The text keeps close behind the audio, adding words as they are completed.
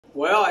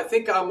Well, I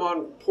think I'm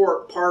on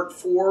part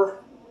 4,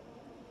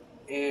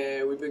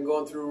 and we've been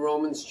going through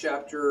Romans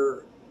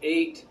chapter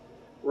 8.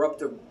 We're up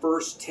to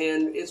verse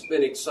 10. It's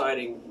been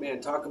exciting. Man,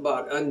 talk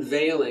about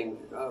unveiling,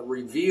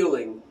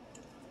 revealing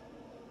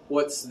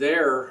what's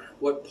there,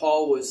 what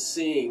Paul was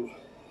seeing,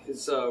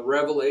 his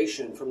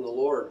revelation from the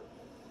Lord.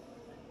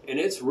 And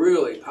it's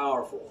really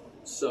powerful.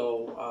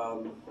 So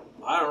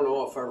I don't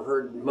know if I've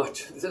heard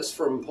much of this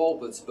from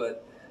pulpits,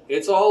 but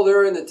it's all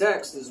there in the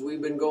text as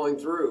we've been going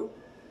through.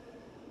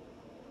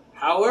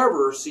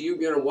 However, so you're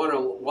going to want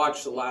to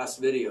watch the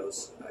last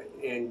videos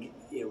and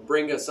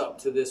bring us up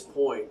to this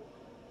point.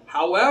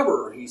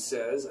 However, he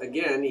says,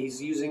 again,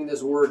 he's using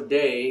this word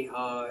day.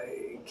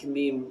 It can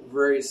mean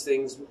various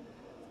things.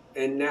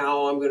 And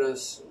now I'm going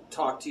to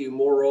talk to you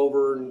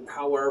moreover and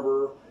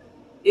however.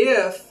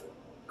 If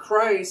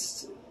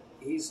Christ,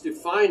 he's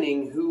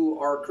defining who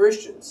are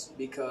Christians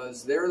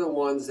because they're the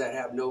ones that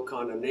have no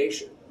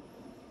condemnation.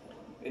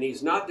 And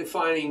he's not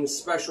defining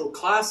special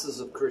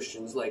classes of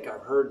Christians like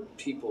I've heard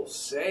people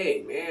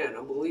say. Man,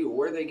 unbelievable.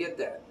 Where they get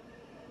that?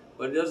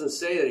 But it doesn't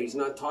say that. He's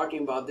not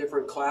talking about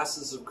different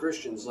classes of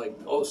Christians like,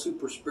 oh,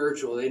 super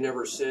spiritual, they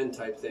never sin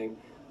type thing.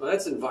 Well,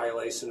 that's in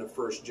violation of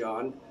 1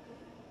 John.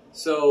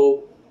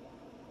 So,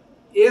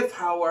 if,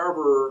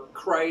 however,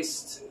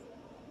 Christ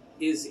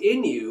is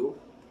in you,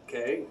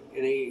 okay,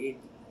 and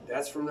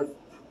that's from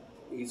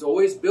he's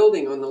always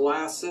building on the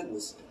last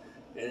sentence.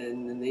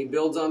 And then he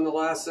builds on the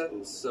last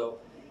sentence. So,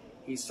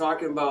 he's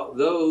talking about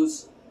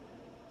those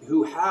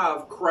who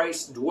have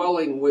Christ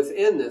dwelling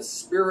within the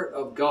Spirit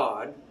of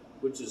God,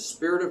 which is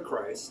Spirit of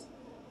Christ,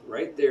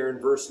 right there in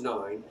verse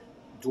 9,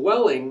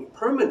 dwelling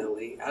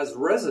permanently as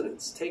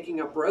residence, taking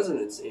up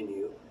residence in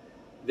you.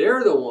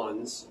 They're the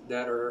ones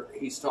that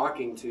he's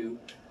talking to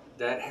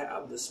that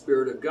have the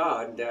Spirit of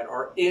God, that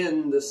are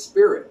in the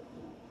Spirit.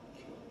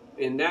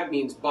 And that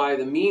means by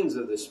the means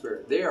of the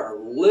Spirit. They are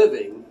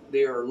living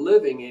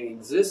and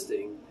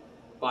existing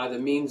by the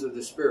means of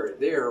the Spirit.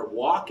 They are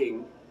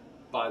walking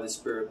by the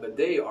Spirit, but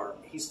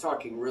he's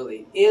talking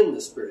really in the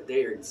Spirit.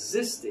 They are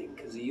existing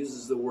because he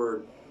uses the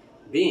word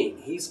being.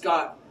 He's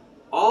got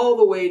all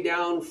the way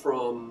down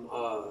from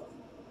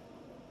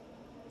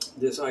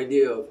this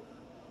idea of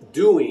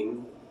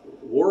doing,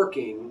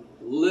 working,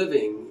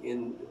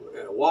 living,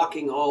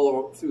 walking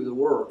all through the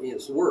world.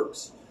 His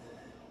works.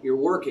 You're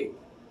working.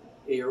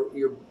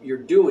 You're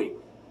doing.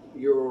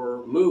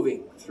 You're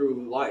moving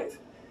through life.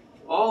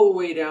 All the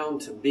way down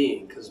to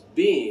being, because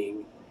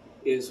being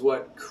is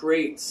what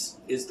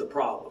is the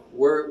problem.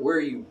 Where are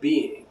you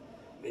being?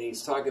 And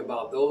he's talking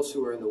about those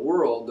who are in the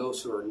world,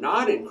 those who are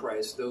not in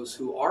Christ, those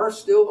who are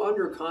still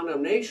under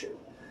condemnation,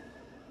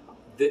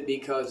 that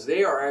because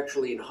they are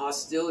actually in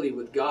hostility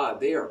with God.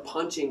 They are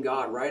punching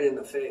God right in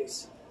the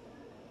face,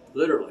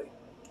 literally.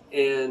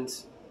 And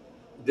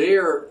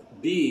they're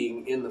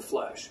being in the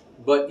flesh.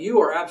 But you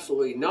are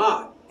absolutely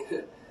not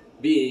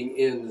being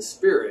in the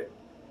Spirit,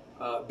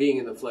 being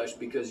in the flesh,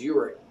 because you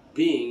are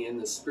being in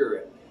the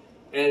Spirit.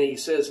 And he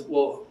says,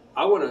 well,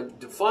 I want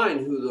to define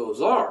who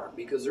those are,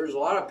 because there's a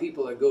lot of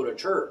people that go to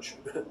church,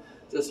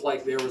 just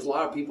like there was a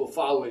lot of people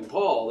following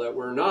Paul that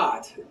were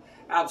not,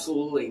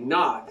 absolutely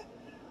not,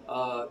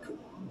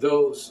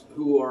 those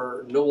who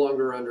are no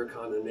longer under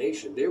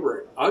condemnation. They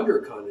were under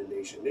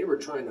condemnation. They were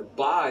trying to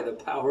buy the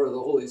power of the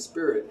Holy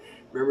Spirit.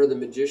 Remember the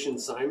magician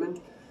Simon?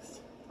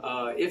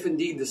 If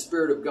indeed the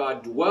Spirit of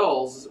God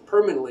dwells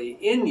permanently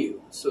in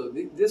you. So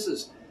this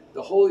is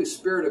the Holy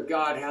Spirit of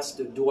God has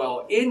to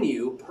dwell in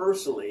you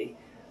personally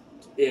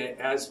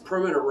as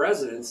permanent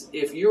residence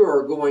if you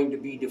are going to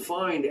be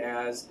defined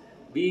as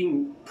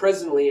being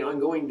presently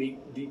ongoingly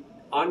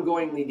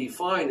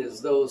defined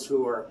as those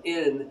who are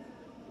in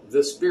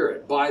the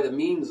Spirit, by the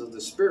means of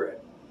the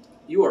Spirit.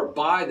 You are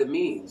by the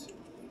means.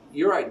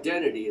 Your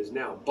identity is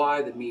now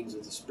by the means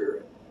of the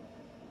Spirit.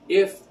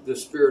 If the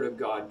Spirit of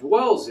God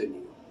dwells in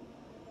you.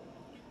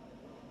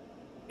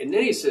 And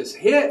then he says,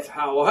 if,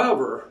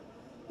 however,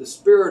 the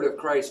Spirit of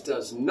Christ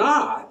does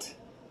not,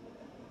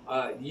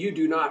 you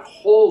do not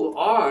hold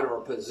on or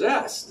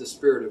possess the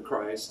Spirit of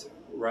Christ,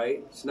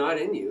 right? It's not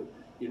in you.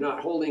 You're not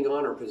holding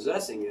on or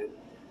possessing it.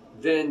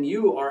 Then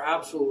you are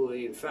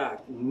absolutely, in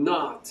fact,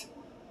 not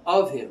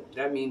of him.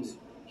 That means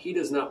he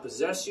does not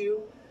possess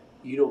you.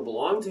 You don't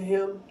belong to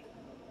him.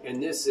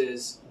 And this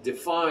is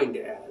defined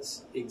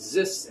as,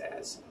 exists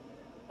as,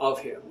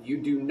 of him. You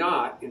do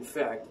not, in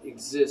fact,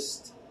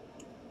 exist.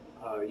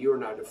 You are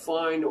not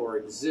defined or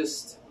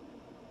exist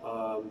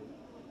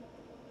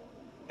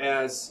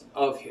as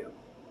of him.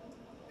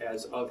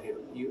 As of him.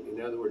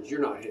 In other words, you're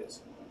not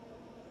his.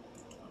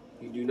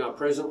 You do not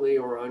presently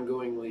or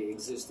ongoingly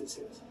exist as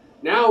his.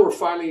 Now we're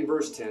finally in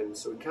verse 10.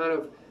 So we kind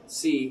of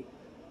see,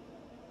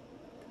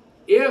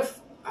 if,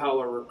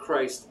 however,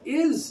 Christ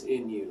is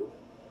in you.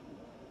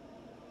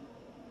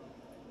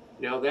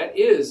 Now that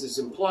is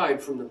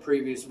implied from the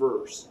previous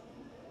verse.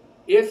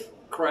 If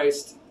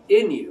Christ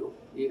in you,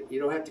 you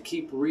don't have to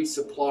keep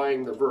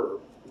resupplying the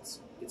verb.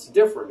 It's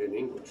different in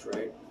English,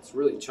 right? It's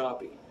really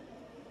choppy.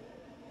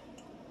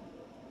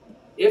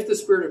 if the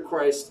Spirit of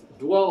Christ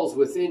dwells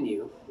within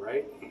you,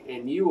 right,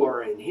 and you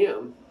are in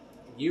Him,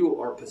 you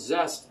are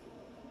possessed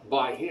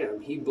by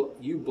Him,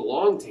 you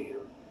belong to Him,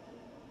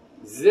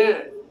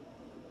 then,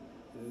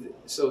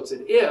 so it's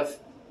an if,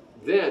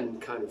 then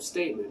kind of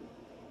statement.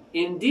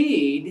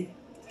 Indeed,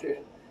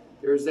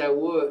 there's that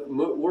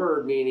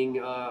word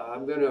meaning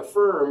I'm going to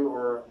affirm,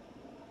 or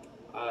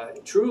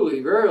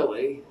truly,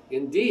 verily,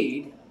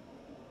 indeed,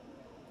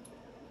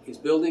 he's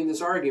building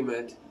this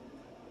argument.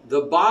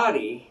 The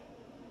body,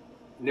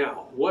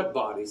 now, what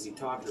body is he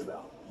talking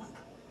about?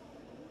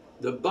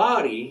 The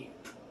body,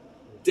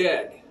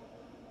 dead.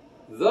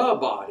 The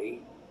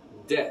body,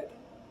 dead.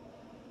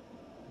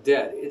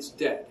 Dead. It's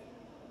dead.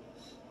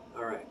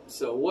 All right.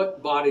 So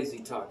what body is he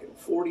talking?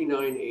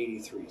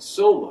 4983.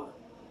 Soma.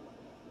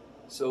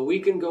 So we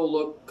can go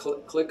look,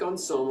 click on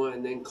Soma,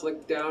 and then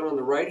click down on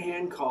the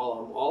right-hand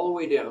column all the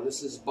way down.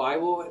 This is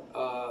Bible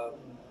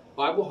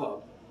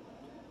Hub,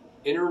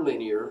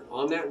 interlinear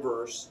on that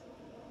verse.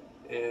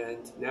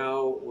 And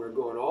now we're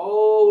going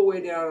all the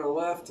way down on the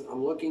left.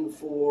 I'm looking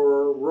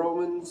for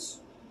Romans.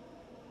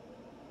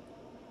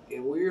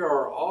 And we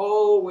are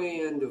all the way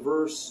into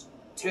verse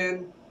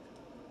 10.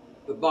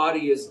 The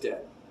body is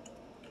dead.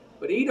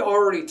 But he'd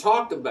already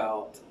talked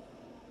about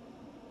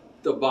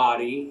the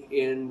body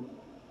in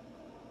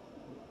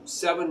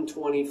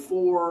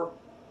 7:24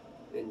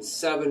 and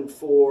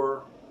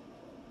 7:4,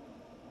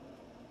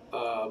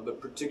 but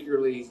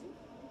particularly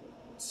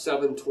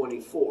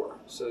 7:24.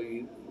 So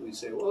we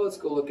say, well, let's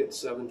go look at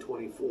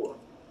 7:24.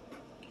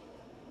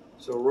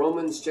 So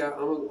Romans, I'm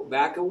going to go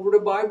back over to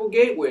Bible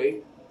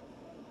Gateway,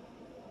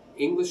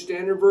 English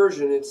Standard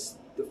Version. It's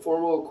the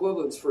formal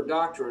equivalence for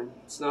doctrine.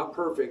 It's not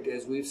perfect,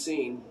 as we've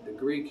seen. The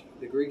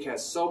Greek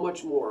has so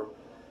much more.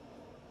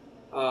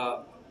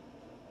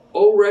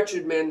 O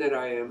wretched man that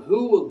I am,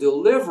 who will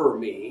deliver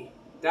me?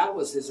 That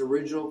was his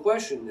original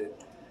question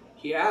that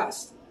he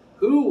asked.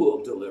 Who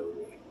will deliver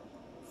me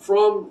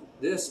from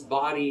this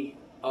body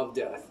of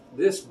death?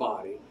 This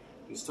body.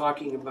 He's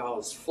talking about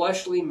his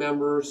fleshly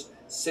members.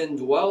 Sin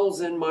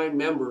dwells in my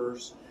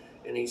members.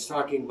 And he's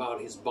talking about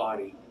his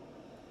body.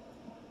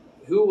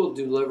 Who will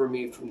deliver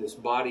me from this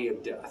body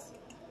of death?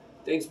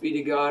 Thanks be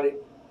to God.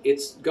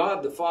 It's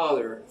God the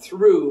Father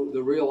through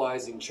the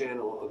realizing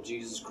channel of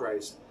Jesus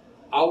Christ.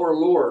 Our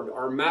Lord,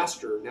 our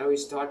Master. Now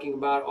he's talking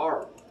about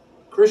our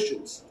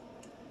Christians.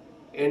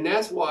 And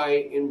that's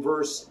why in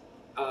verse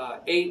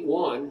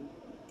 8:1,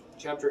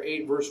 chapter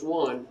 8, verse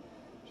 1,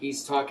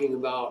 he's talking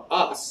about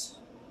us,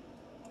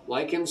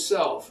 like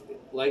himself,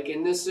 like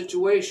in this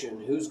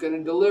situation, who's going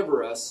to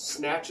deliver us,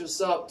 snatch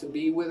us up to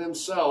be with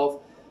himself,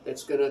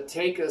 that's going to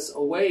take us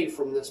away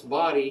from this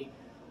body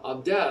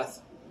of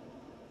death.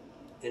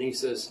 And he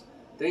says,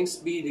 thanks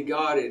be to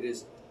God, it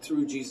is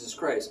through Jesus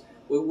Christ.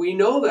 Well, we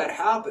know that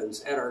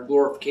happens at our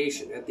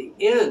glorification, at the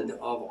end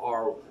of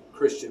our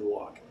Christian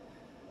walk.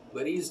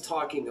 But he's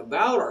talking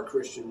about our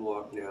Christian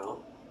walk now.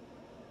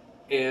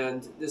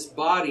 And this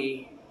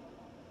body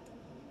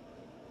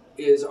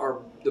is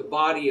the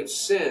body of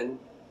sin,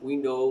 we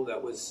know,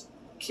 that was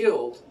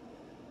killed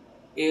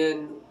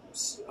in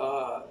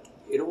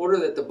order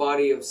that the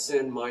body of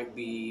sin might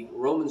be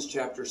Romans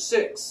chapter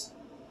 6.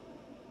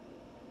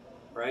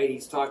 Right?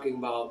 He's talking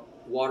about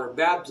water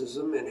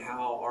baptism and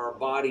how our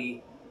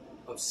body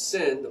of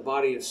sin, the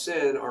body of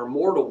sin, our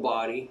mortal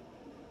body,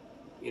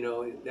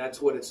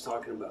 that's what it's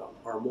talking about.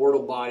 Our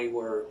mortal body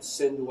where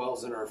sin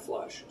dwells in our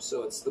flesh.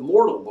 So it's the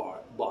mortal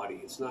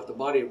body. It's not the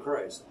body of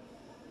Christ.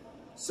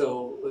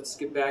 So let's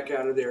get back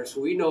out of there.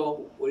 So we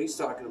know what he's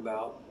talking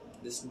about.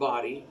 This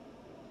body,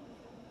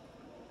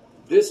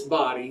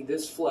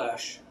 this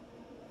flesh,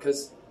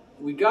 because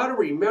we got to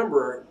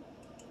remember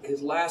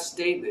his last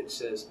statement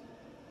says,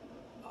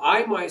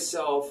 I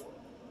myself,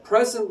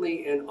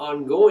 presently and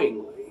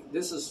ongoingly,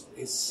 this is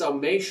his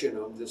summation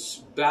of this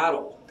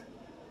battle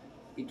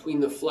between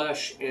the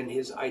flesh and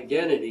his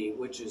identity,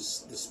 which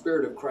is the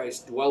Spirit of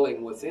Christ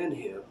dwelling within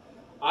him.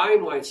 I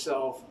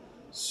myself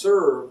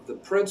serve the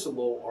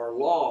principle or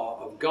law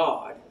of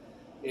God.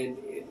 And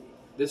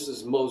this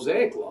is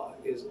Mosaic law.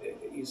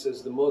 He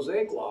says the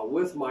Mosaic law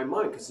with my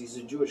mind, because he's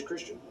a Jewish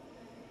Christian.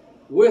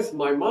 With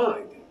my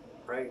mind,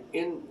 right?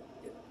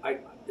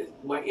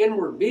 My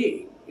inward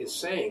being is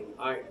saying,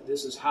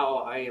 this is how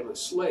I am a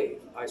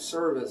slave. I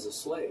serve as a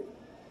slave,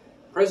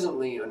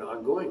 presently and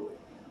ongoingly.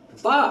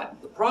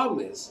 But the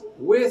problem is,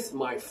 with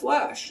my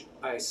flesh,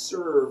 I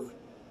serve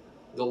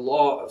the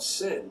law of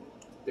sin.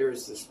 There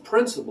is this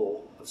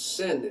principle of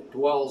sin that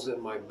dwells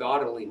in my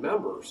bodily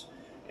members,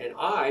 and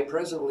I,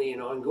 presently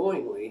and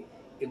ongoingly,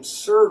 am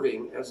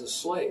serving as a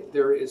slave.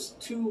 There's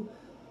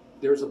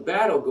a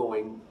battle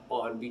going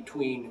on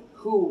between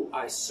who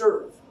I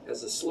serve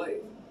as a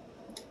slave.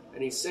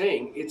 And he's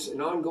saying it's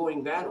an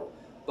ongoing battle.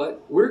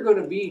 But we're going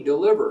to be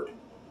delivered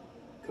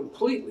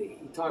completely.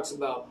 He talks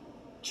about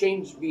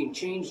being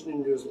changed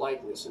into his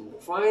likeness and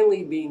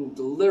finally being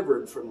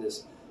delivered from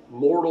this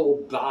mortal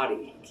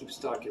body. He keeps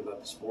talking about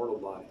this mortal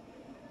body.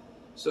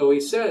 So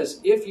he says,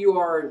 if you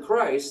are in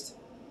Christ,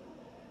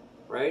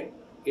 right?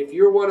 If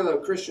you're one of the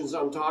Christians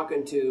I'm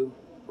talking to,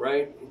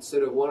 right?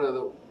 Instead of one of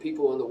the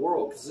people in the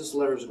world, because this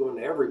letter is going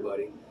to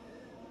everybody.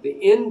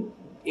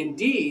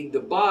 Indeed, the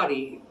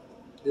body,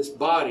 this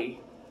body,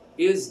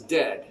 is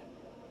dead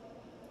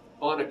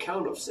on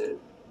account of sin.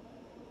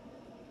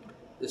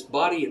 This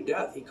body of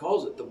death, he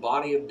calls it the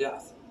body of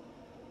death.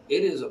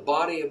 It is a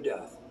body of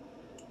death.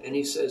 And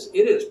he says,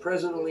 it is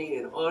presently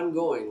and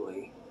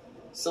ongoingly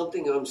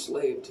something I'm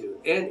slave to,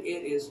 and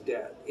it is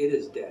dead. It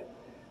is dead.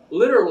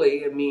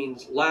 Literally, it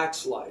means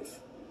lacks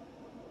life,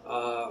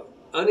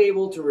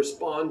 unable to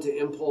respond to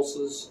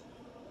impulses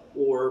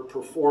or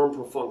perform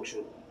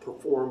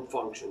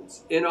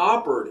functions,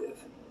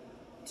 inoperative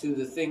to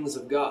the things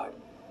of God.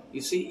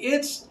 You see,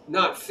 it's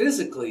not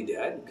physically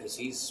dead, because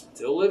he's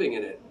still living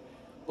in it,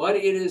 but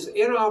it is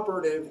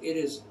inoperative, it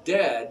is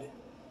dead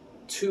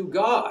to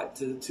God,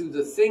 to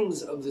the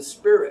things of the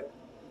Spirit.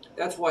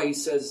 That's why he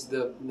says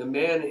the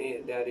man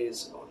that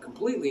is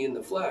completely in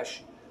the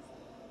flesh,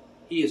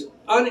 he is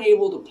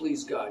unable to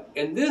please God.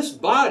 And this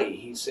body,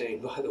 he's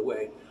saying, by the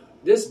way,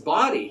 this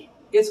body,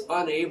 it's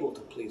unable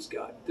to please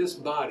God. This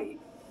body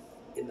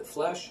in the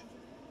flesh,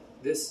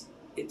 it's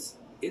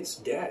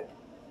dead.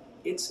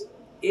 It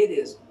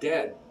is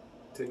dead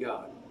to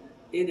God.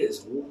 It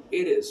is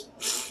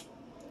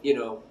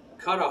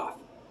cut off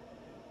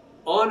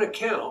on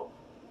account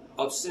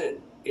of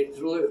sin. It's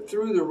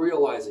through the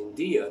realizing,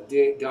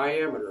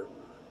 diameter.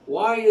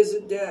 Why is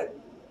it dead?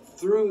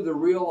 Through the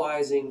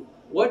realizing.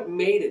 What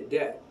made it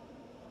dead?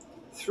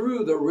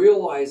 Through the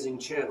realizing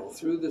channel,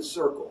 through the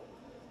circle,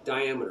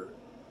 diameter,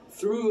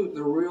 through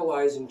the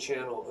realizing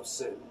channel of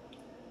sin.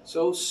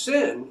 So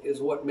sin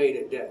is what made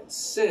it dead.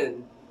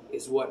 Sin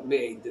is what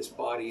made this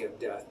body of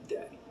death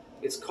dead.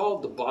 It's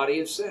called the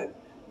body of sin,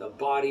 the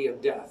body of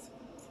death.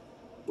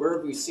 Where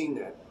have we seen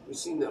that? We've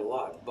seen that a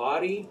lot.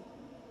 Body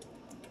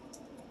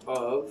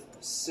of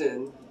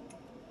sin,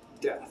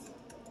 death.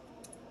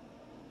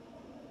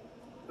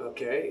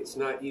 Okay, it's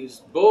not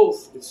used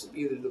both. It's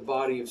either the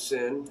body of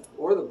sin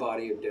or the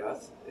body of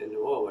death. And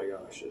oh my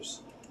gosh,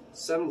 there's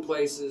 7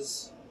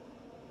 places.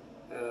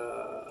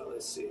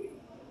 Let's see.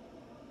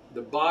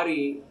 The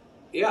body,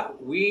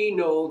 we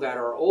know that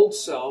our old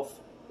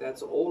self,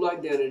 that's old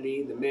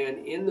identity, the man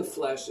in the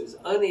flesh is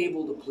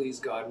unable to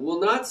please God, will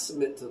not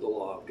submit to the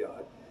law of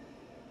God.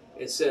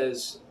 It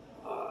says,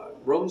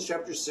 Romans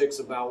chapter 6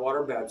 about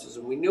water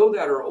baptism, we know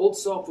that our old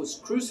self was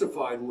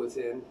crucified with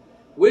him,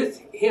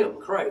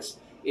 Christ,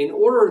 in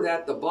order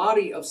that the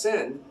body of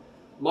sin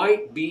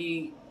might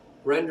be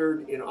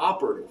rendered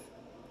inoperative.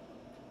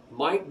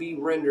 Might be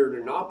rendered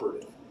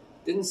inoperative.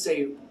 Didn't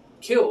say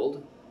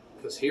killed,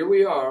 because here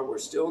we are, we're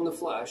still in the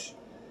flesh.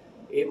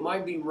 It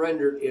might be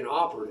rendered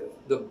inoperative.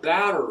 The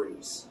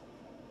batteries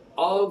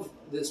of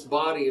this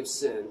body of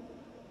sin,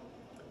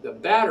 the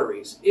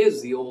batteries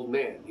is the old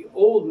man. The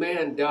old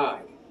man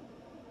died,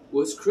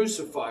 was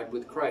crucified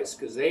with Christ,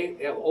 because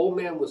the old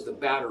man was the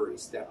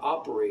batteries that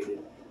operated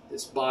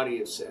this body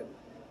of sin.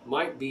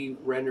 Might be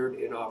rendered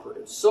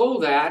inoperative, so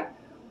that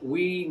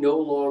we no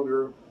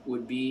longer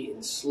would be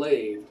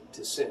enslaved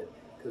to sin.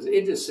 Because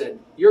it just said,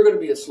 you're going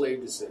to be a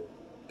slave to sin,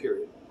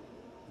 period.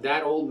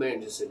 That old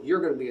man just said, you're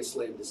going to be a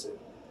slave to sin.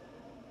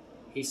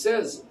 He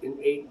says in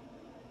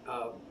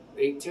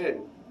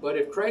 8:10, but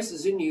if Christ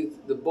is in you,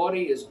 the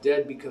body is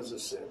dead because of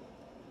sin.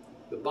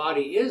 The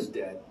body is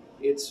dead.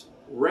 It's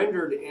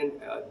rendered, and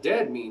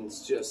dead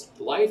means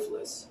just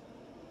lifeless.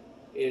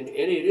 And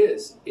it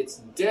is. It's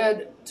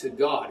dead to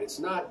God. It's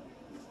not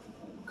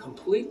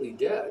completely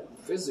dead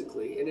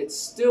physically, and it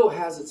still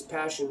has its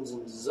passions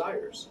and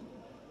desires,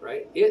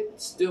 right?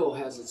 It still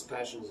has its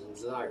passions and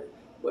desires,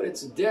 but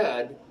it's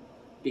dead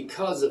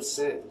because of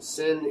sin.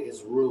 Sin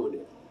has ruined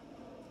it.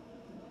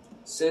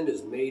 Sin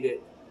has made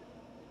it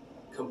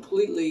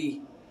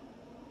completely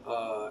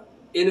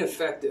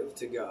ineffective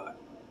to God.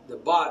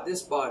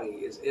 This body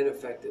is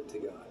ineffective to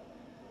God.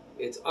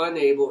 It's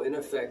unable,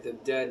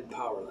 ineffective, dead,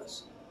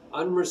 powerless,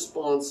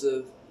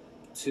 unresponsive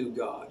to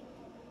God.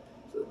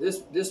 So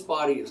this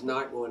body is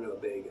not going to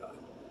obey God.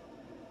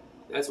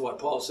 That's what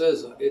Paul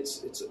says.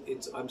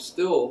 I'm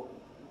still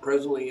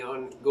presently,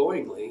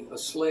 ongoingly, a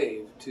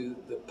slave to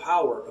the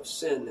power of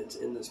sin that's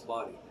in this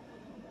body.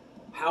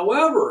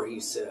 However, he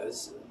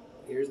says,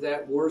 here's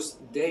that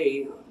worst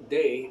day,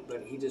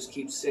 but he just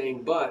keeps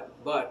saying, but.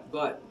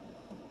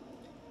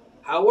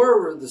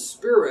 However, the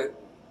Spirit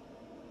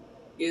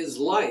is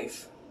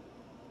life,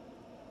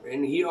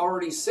 and he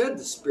already said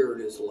the Spirit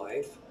is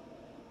life,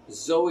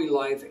 Zoe,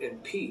 life,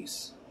 and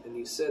peace. And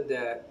he said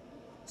that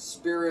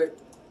Spirit,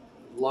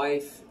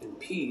 life, and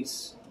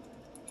peace.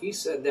 He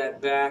said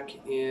that back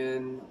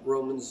in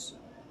Romans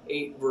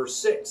 8, verse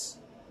 6.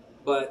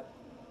 But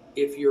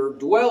if you're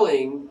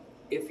dwelling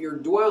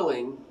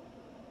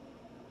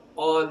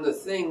on the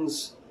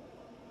things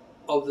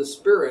of the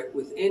Spirit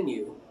within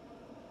you,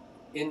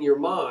 in your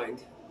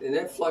mind, and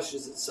that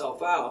flushes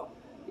itself out,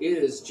 it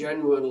is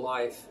genuine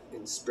life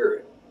and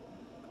spirit.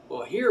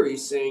 Well, here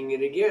he's saying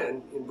it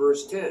again in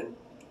verse 10.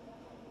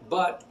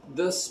 But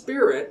the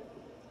Spirit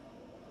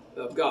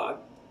of God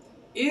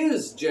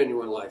is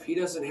genuine life. He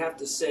doesn't have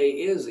to say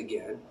is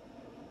again.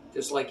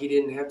 Just like he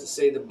didn't have to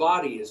say the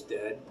body is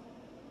dead.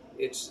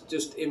 It's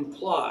just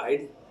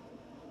implied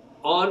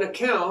on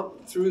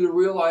account through the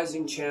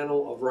realizing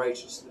channel of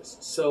righteousness.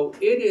 So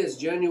it is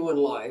genuine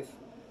life.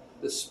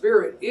 The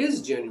Spirit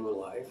is genuine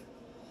life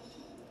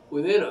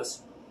within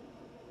us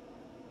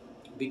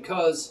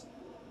because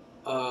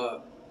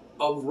of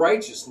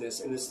righteousness,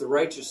 and it's the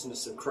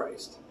righteousness of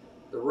Christ.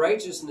 The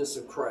righteousness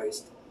of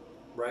Christ,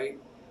 right,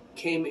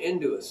 came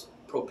into us,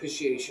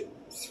 propitiation,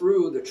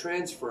 through the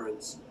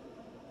transference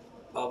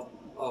of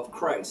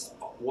Christ.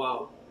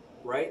 Wow,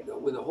 right?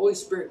 When the Holy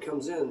Spirit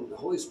comes in, the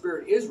Holy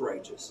Spirit is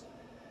righteous.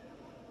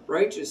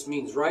 Righteous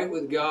means right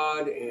with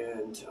God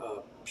and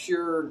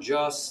pure,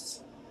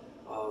 just,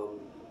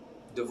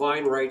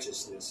 divine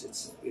righteousness.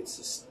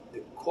 It's the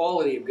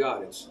quality of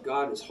God.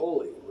 God is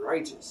holy,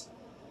 righteous,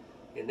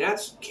 and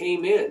that's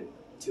came in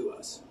to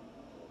us,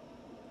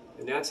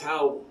 and that's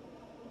how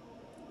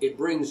it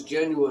brings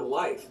genuine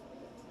life.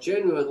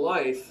 Genuine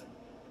life.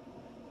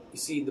 You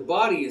see, the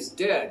body is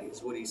dead,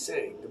 is what he's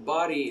saying. The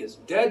body is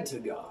dead to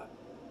God,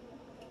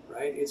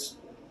 right? It's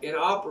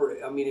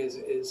inoperant. I mean,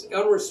 is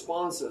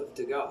unresponsive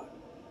to God.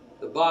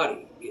 The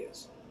body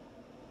is,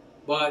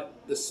 but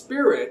the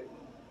Spirit,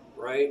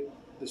 right?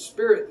 The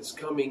Spirit that's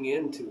coming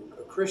into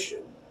a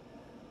Christian,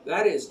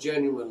 that is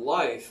genuine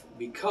life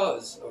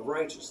because of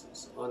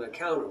righteousness, on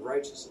account of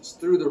righteousness,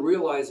 through the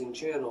realizing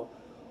channel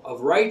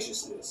of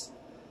righteousness,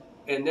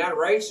 and that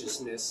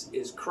righteousness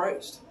is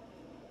Christ.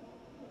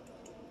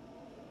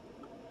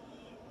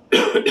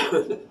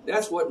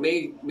 That's what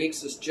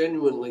makes us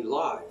genuinely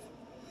live.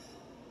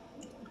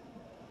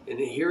 And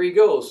here he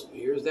goes.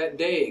 Here's that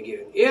day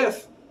again.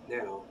 If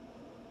now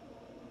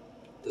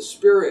the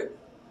Spirit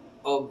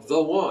of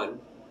the one,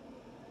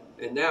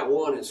 and that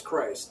one is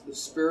Christ, the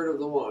Spirit of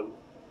the one,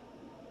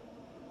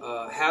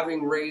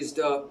 having raised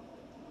up,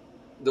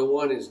 the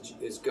one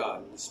is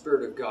God, the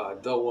Spirit of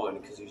God, the one,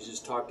 because he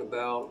just talked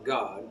about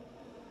God.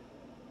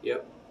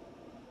 Yep.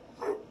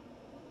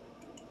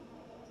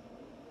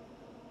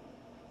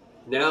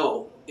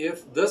 Now,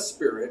 if the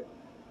Spirit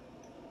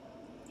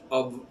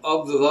of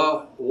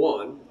the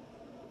one,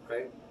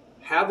 right,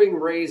 having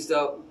raised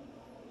up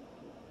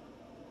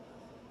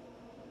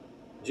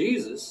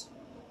Jesus,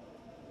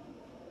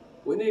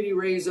 when did he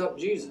raise up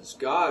Jesus?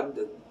 God,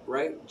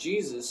 right?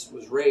 Jesus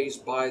was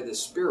raised by the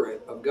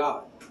Spirit of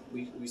God.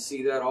 We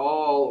see that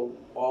all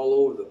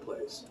over the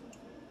place.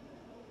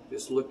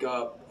 Just look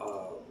up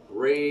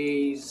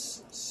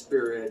raise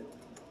Spirit,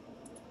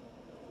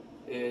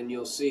 and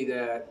you'll see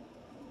that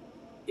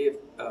if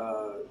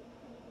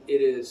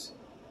it is,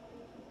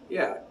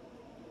 yeah,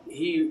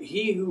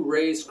 he who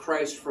raised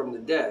Christ from the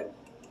dead,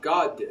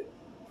 God did,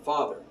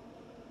 Father,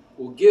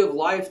 will give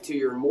life to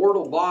your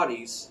mortal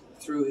bodies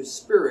through his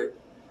Spirit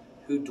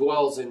who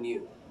dwells in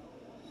you.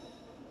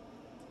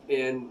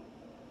 And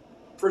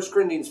 1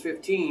 Corinthians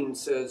 15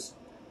 says,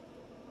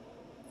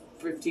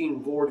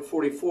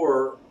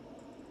 15:44,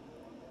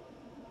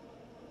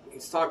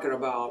 it's talking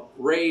about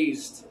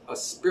raised a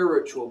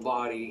spiritual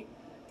body.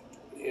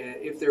 And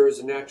if there is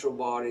a natural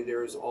body,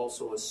 there is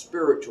also a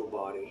spiritual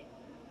body.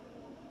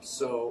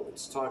 So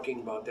it's talking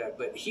about that.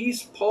 But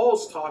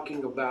Paul's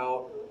talking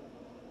about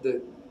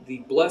the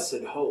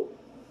blessed hope.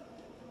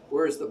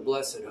 Where is the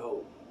blessed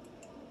hope?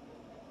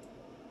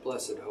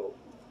 Blessed hope.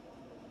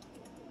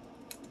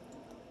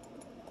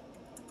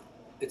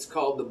 It's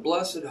called the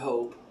blessed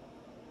hope.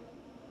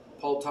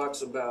 Paul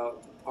talks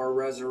about our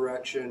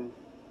resurrection.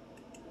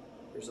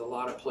 There's a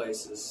lot of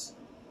places.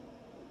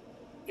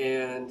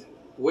 And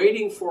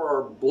waiting for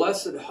our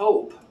blessed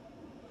hope,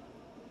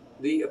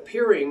 the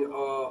appearing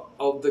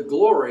of the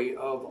glory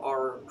of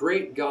our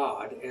great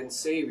God and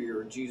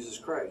Savior, Jesus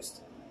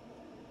Christ.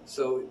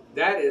 So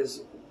that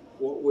is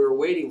what we're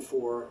waiting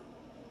for,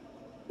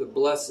 the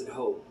blessed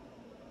hope.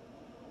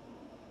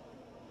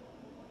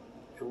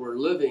 And we're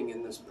living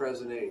in this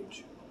present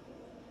age.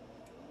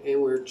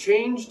 And we're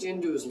changed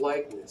into his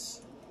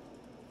likeness.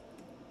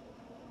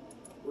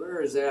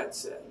 Where is that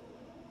said?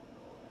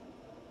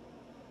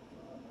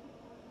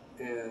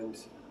 And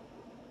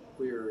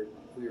we are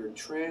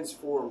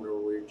transformed, or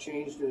we're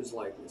changed in his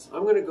likeness.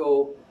 I'm going to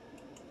go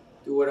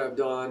do what I've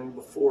done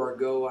before.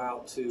 Go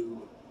out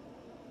to,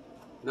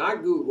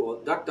 not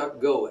Google,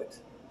 DuckDuckGo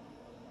it.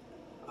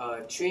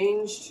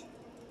 Changed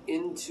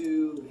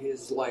into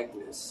his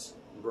likeness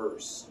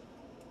verse.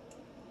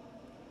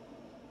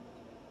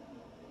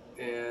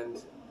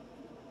 And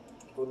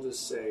we'll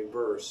just say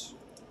verse.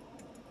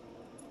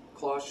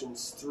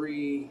 Colossians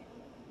 3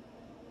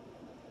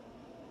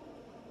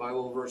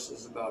 Bible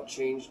verses about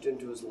changed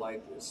into his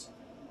likeness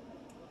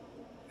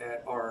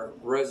at our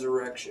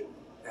resurrection.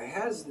 It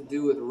has to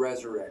do with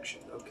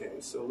resurrection. Okay,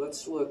 so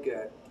let's look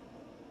at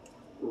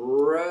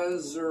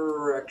resurrection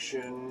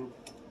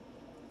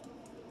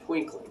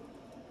twinkling.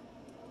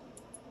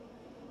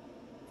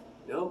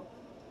 Nope.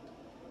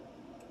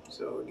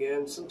 So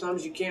again,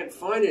 sometimes you can't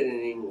find it in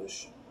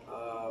English.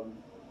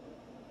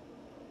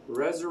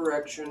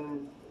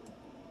 Resurrection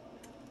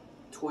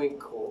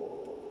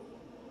twinkle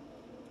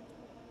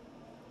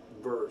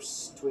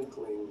verse,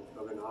 twinkling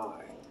of an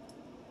eye.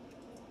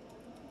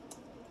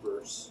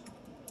 verse.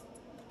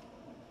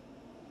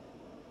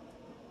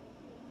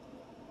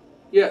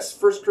 Yes,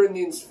 1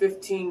 Corinthians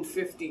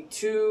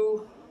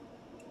 15:52.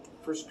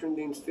 1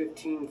 Corinthians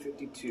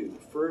 15:52.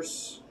 1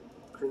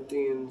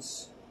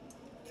 Corinthians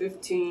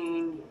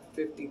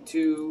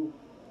 15:52.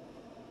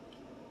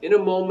 In a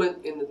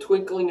moment, in the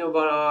twinkling of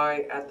an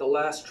eye, at the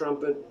last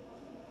trumpet,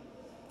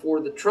 for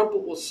the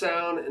trumpet will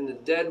sound, and the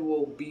dead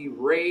will be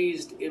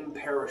raised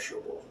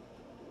imperishable,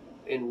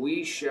 and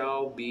we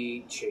shall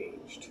be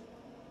changed.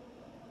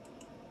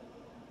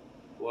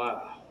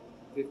 Wow.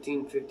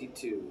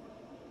 15:52.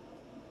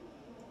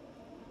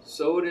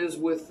 So it is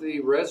with the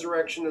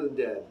resurrection of the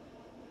dead.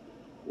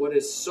 What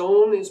is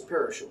sown is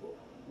perishable.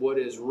 What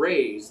is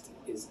raised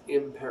is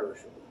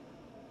imperishable.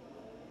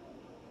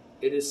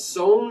 It is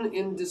sown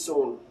in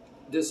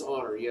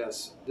dishonor,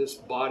 yes, this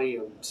body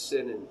of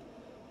sin,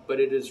 but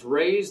it is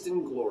raised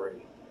in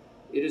glory.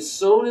 It is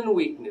sown in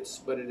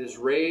weakness, but it is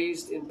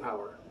raised in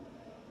power.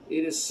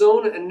 It is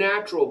sown a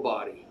natural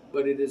body,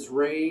 but it is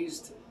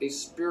raised a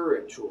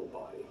spiritual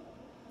body.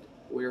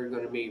 We are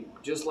going to be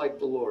just like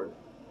the Lord.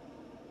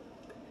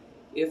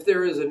 If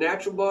there is a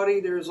natural body,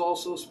 there is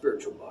also a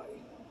spiritual body.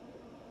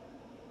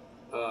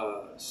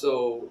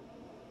 So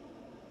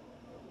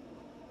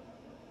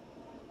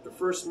the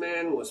first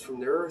man was from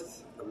the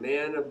earth, a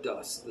man of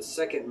dust. The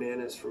second man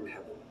is from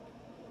heaven.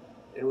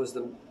 And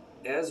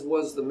as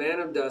was the man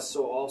of dust,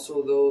 so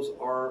also those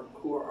who are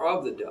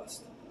of the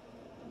dust.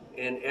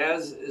 And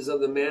as is of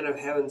the man of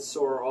heaven,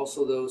 so are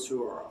also those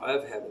who are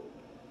of heaven.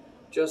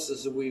 Just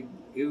as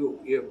you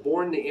have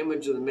borne the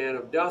image of the man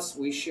of dust,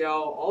 we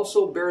shall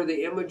also bear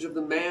the image of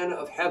the man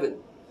of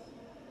heaven.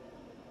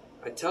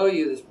 I tell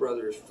you this,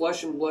 brothers,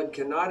 flesh and blood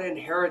cannot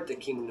inherit the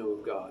kingdom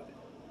of God,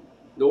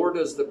 nor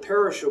does the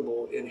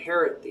perishable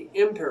inherit the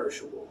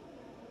imperishable.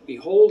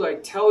 Behold, I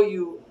tell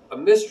you a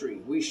mystery.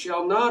 We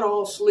shall not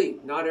all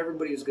sleep. Not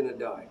everybody is going to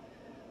die.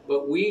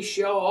 But we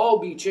shall all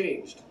be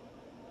changed.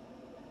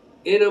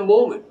 In a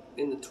moment,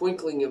 in the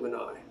twinkling of an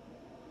eye.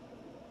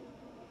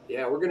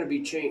 Yeah, we're going to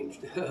be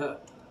changed.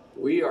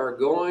 We are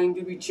going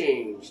to be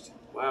changed.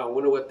 Wow, I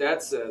wonder what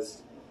that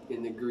says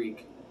in the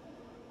Greek.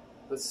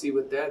 Let's see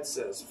what that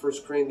says.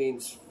 1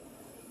 Corinthians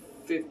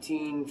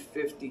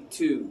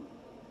 15:52.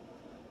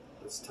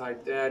 Let's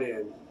type that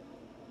in.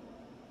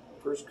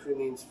 1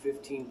 Corinthians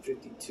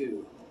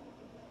 15:52.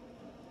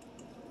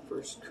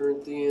 1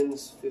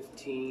 Corinthians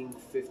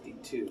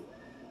 15:52.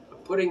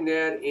 I'm putting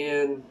that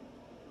in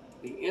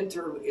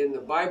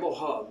the Bible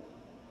Hub.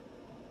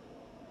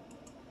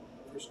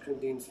 1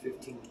 Corinthians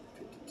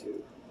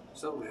 15:52.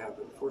 Something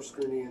happened. 1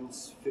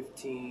 Corinthians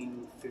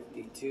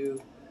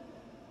 15:52.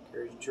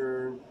 Carry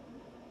turn.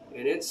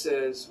 And it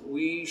says,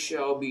 we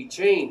shall be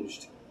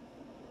changed.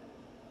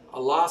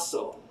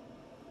 Alasso.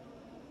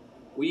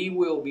 We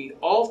will be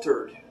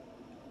altered,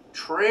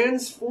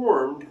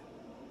 transformed,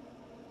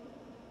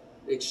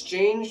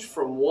 exchanged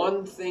from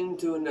one thing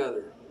to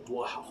another.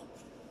 Wow.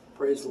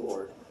 Praise the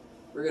Lord.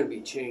 We're going to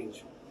be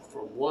changed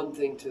from one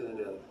thing to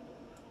another.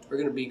 We're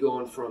going to be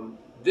going from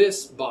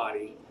this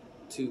body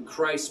to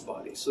Christ's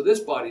body. So this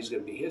body is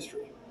going to be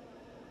history.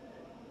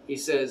 He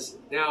says,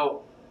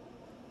 now,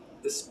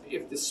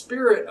 if the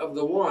spirit of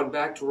the one,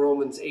 back to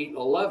Romans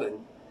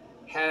 8:11,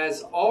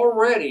 has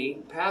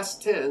already,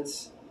 past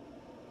tense,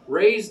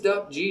 raised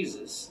up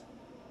Jesus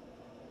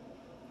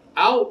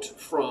out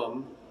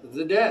from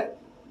the dead,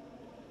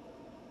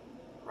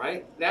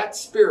 right? That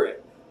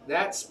spirit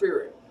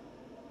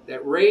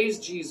that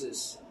raised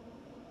Jesus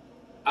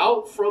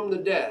out from the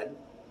dead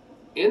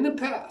in the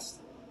past,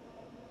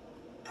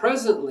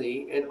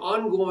 presently and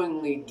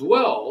ongoingly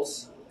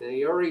dwells, and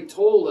he already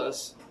told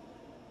us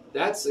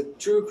that's a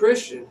true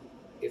Christian.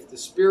 If the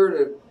Spirit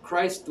of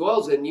Christ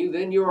dwells in you,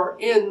 then you are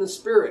in the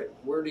Spirit.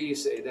 Where do you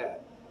say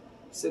that?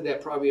 I said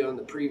that probably on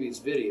the previous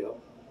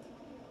video.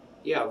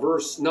 Yeah,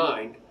 verse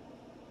 9.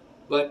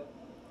 But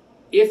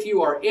if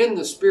you are in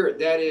the Spirit,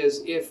 that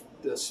is, if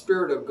the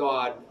Spirit of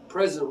God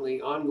presently,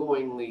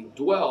 ongoingly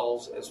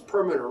dwells as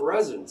permanent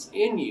residence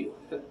in you,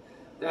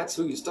 that's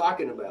who he's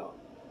talking about.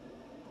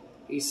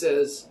 He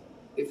says,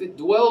 if it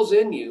dwells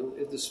in you,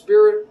 if the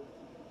Spirit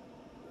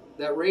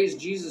that raised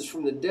Jesus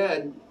from the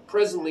dead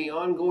presently,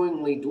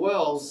 ongoingly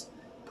dwells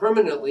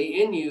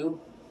permanently in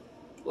you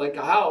like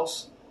a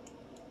house,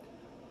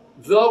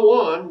 the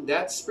one,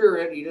 that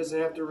Spirit, he doesn't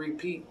have to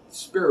repeat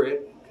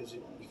Spirit, because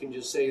you can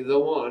just say the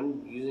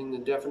one, using the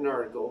definite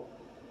article,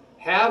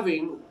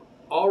 having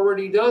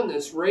already done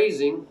this,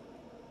 raising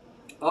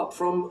up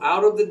from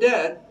out of the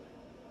dead,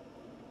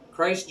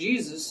 Christ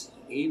Jesus,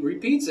 he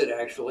repeats it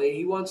actually.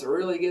 He wants to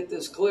really get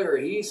this clear.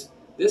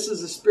 This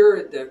is the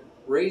Spirit that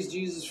raised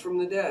Jesus from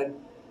the dead,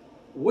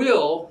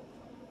 will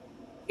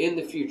in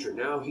the future.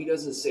 Now, he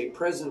doesn't say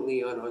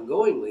presently and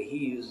ongoingly. He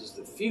uses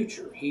the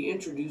future. He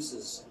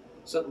introduces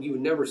something you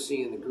would never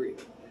see in the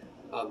Greek,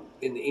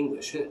 in the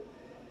English.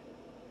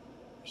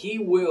 He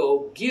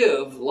will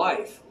give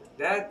life.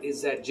 That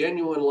is that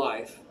genuine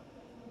life,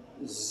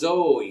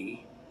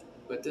 Zoe,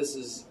 but this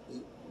is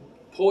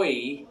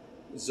poi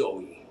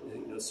Zoe.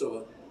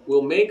 So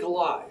we'll make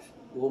alive.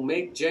 We'll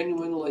make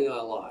genuinely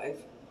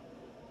alive.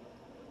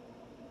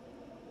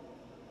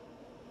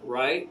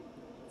 right?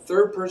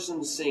 Third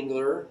person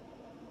singular,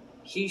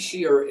 he,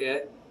 she, or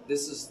it.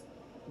 This is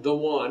the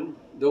one.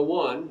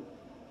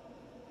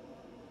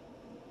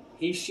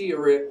 He, she,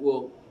 or it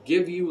will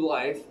give you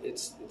life.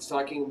 It's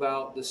talking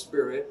about the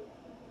Spirit.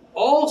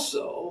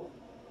 Also,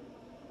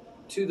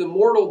 to the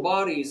mortal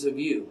bodies of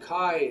you.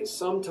 Kai is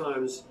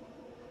sometimes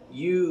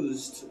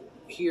used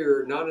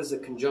here not as a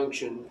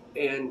conjunction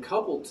and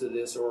coupled to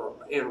this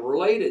and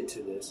related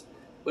to this,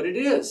 but it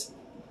is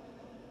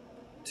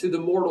to the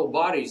mortal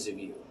bodies of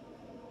you,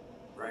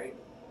 right?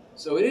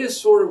 So it is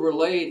sort of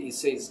related, he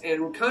says,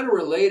 and kind of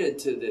related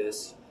to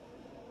this,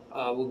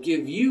 will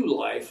give you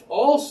life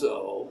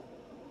also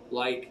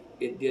like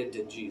it did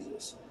to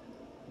Jesus.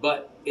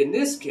 But in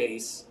this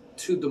case,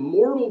 to the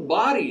mortal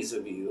bodies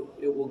of you,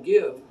 it will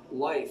give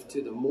life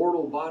to the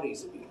mortal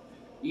bodies of you.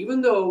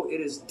 Even though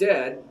it is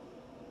dead,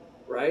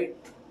 right?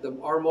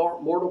 Our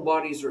mortal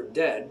bodies are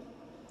dead,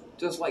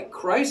 just like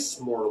Christ's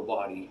mortal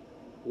body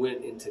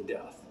went into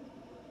death,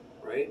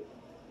 right?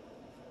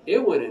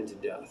 It went into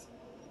death.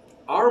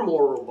 Our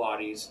mortal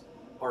bodies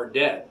are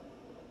dead.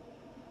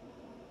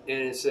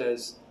 And it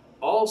says,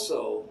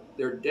 also,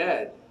 they're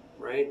dead,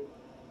 right?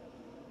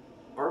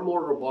 Our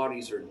mortal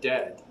bodies are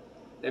dead.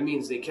 That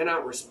means they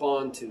cannot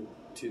respond to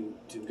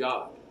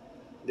God.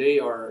 They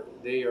are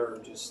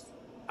just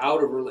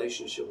out of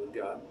relationship with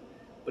God.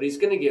 But he's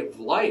going to give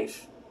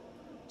life,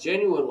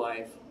 genuine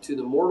life, to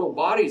the mortal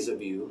bodies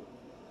of you.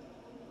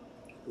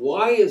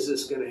 Why is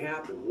this going to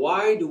happen?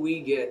 Why do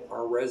we get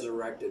our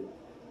resurrected,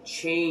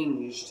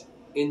 changed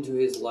into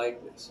his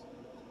likeness?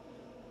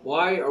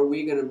 Why are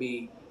we going to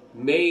be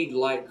made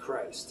like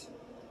Christ?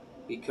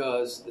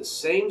 Because the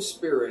same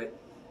Spirit,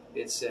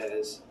 it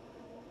says,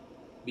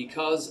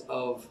 because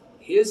of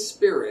his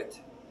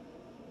Spirit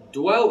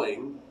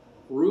dwelling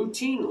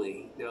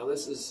routinely, now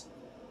this is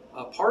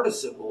a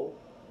participle,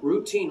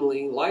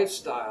 routinely,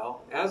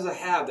 lifestyle, as a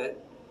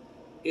habit,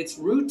 it's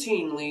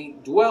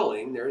routinely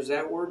dwelling, there's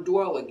that word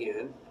dwell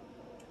again,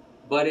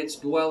 but it's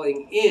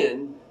dwelling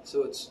in,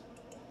 so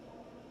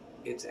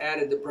it's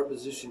added the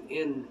preposition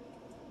in,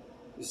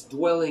 it's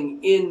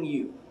dwelling in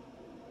you.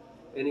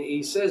 And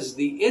he says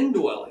the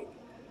indwelling,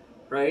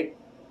 right?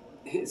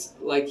 It's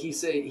like he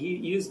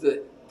used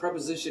the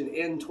preposition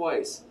in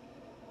twice.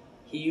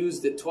 He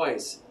used it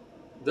twice.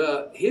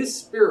 His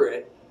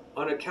Spirit,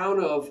 on account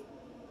of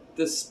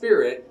the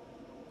Spirit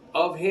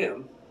of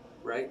him,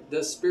 right?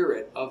 The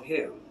Spirit of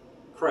him,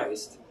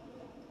 Christ,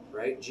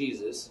 right?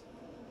 Jesus,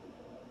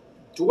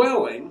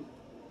 dwelling,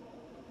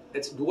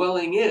 it's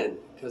dwelling in,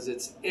 because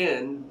it's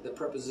in, the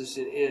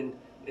preposition in,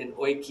 and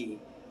oiki,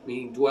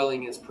 meaning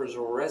dwelling is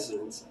personal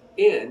residence,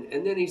 in,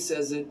 and then he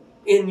says it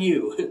in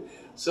you.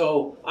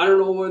 So I don't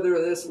know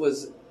whether this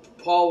was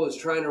Paul was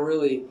trying to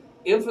really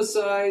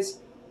emphasize,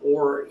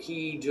 or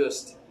he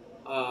just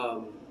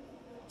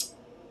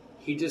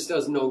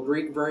doesn't know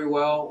Greek very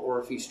well,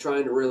 or if he's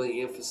trying to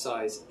really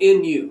emphasize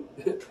in you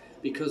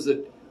because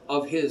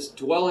of his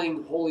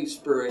dwelling Holy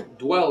Spirit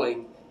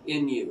dwelling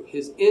in you,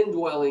 his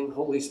indwelling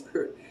Holy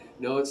Spirit.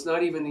 No, it's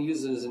not even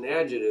used as an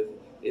adjective,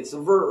 it's a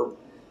verb.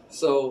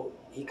 So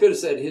he could have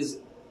said his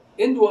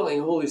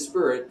indwelling Holy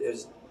Spirit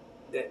is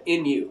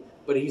in you,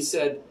 but he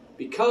said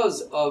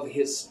because of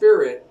his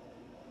Spirit,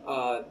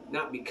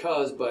 not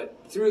because, but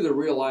through the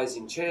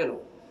realizing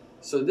channel.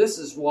 So this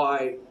is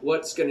why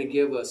what's going to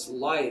give us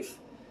life,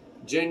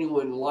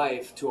 genuine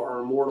life to our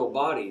immortal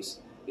bodies,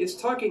 it's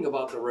talking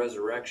about the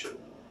resurrection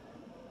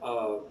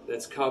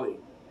that's coming.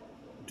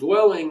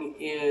 Dwelling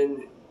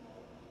in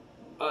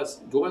us,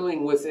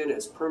 dwelling within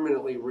us,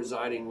 permanently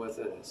residing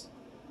within us.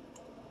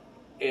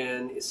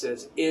 And it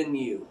says, in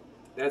you.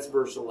 That's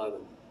verse 11.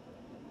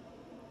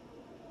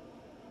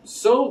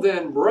 So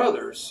then,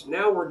 brothers,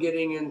 now we're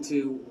getting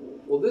into,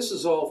 well, this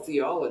is all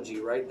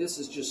theology, right? This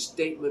is just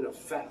statement of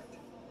fact.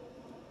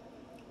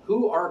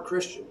 Who are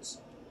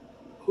Christians?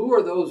 Who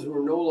are those who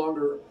are no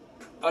longer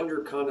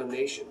under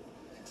condemnation?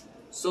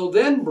 So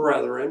then,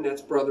 brethren,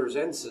 that's brothers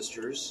and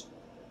sisters,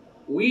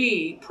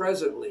 we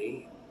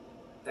presently,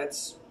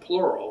 that's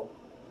plural,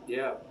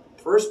 yeah,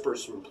 first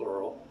person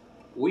plural,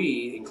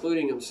 we,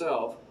 including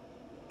himself,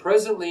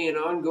 presently and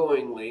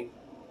ongoingly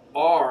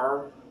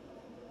are,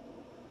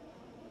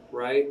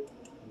 right,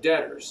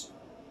 debtors.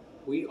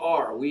 We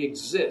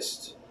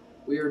exist.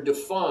 We are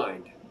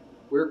defined.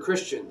 We're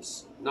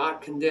Christians,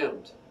 not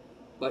condemned.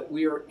 But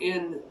we are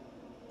in,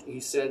 he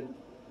said,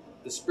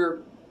 the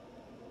Spirit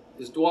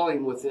is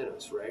dwelling within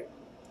us, right?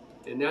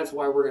 And that's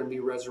why we're going to be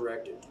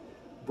resurrected.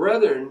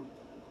 Brethren,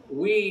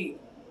 we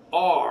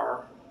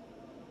are,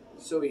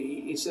 so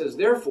he says,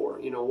 therefore,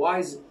 why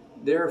is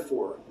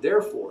therefore?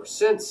 Therefore,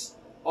 since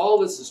all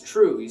this is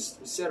true, he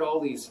said all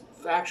these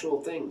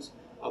factual things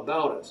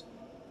about us,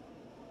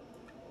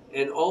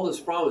 and all this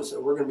promise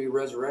that we're going to be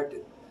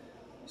resurrected.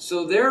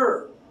 So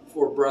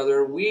therefore,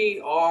 brethren,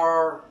 we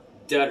are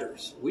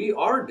debtors. We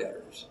are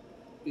debtors.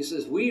 He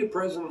says, we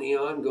presently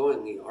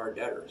ongoingly are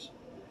debtors.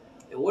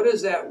 And what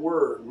does that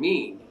word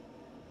mean?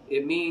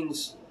 It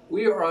means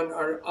we are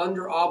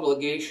under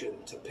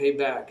obligation to pay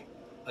back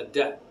a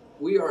debt.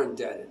 We are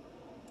indebted.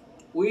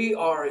 We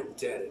are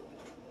indebted.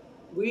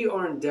 we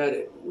are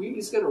indebted.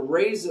 He's going to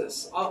raise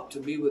us up to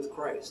be with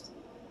Christ,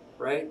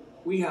 right?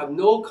 We have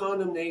no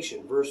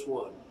condemnation, verse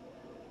 1.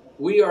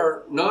 We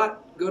are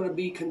not going to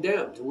be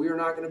condemned. We are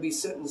not going to be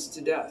sentenced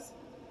to death,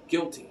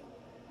 guilty.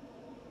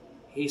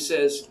 He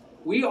says,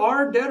 we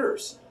are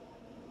debtors,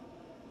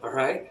 all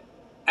right?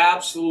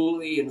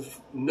 Absolutely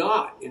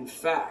not, in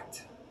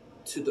fact,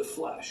 to the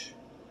flesh,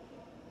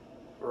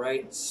 all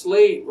right?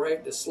 Slave,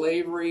 right? The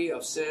slavery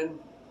of sin,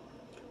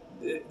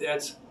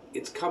 it's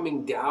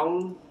coming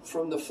down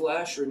from the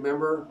flesh.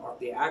 Remember,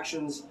 the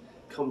actions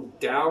come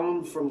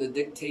down from the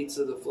dictates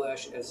of the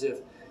flesh as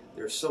if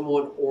there's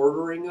someone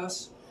ordering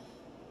us.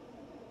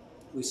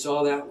 We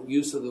saw that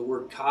use of the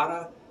word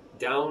kata,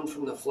 down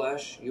from the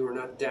flesh. You are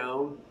not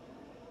down.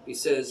 He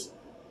says,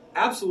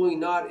 absolutely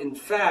not, in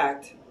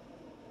fact,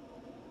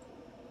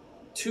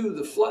 to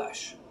the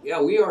flesh.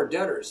 Yeah, we are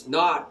debtors.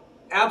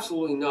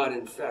 Absolutely not,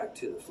 in fact,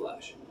 to the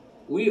flesh.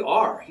 We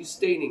are. He's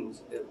stating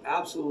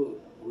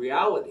absolute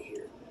reality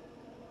here.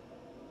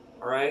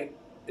 All right?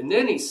 And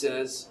then he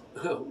says,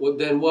 well,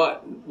 then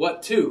what?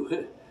 What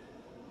to?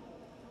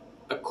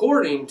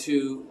 According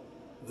to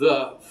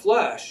the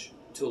flesh,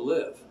 to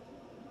live.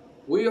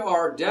 We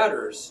are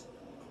debtors,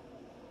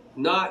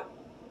 not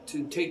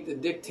to take the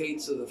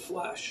dictates of the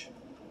flesh,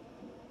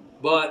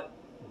 but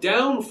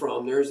down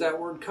from, there's that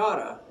word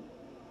kata,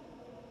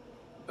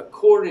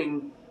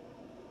 according,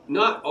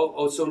 not,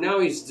 so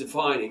now he's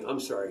defining, I'm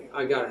sorry,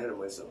 I got ahead of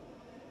myself.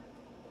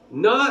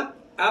 Not,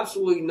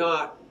 absolutely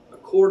not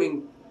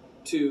according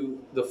to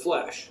the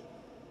flesh,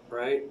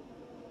 right?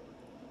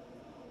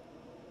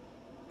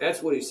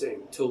 That's what he's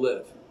saying, to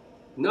live.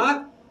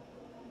 Not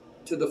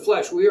to the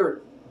flesh. We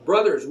are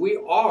brothers, we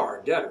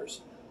are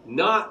debtors,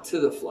 not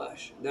to the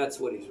flesh. That's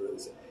what he's really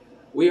saying.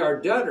 We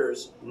are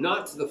debtors,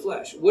 not to the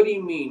flesh. What do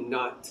you mean,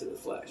 not to the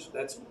flesh?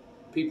 That's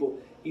people,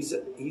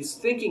 he's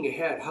thinking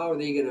ahead. How are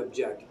they going to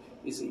object?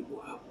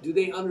 Do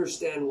they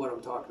understand what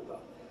I'm talking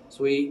about?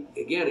 So he,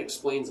 again,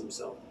 explains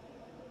himself.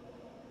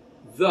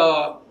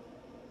 The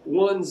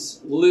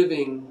ones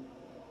living,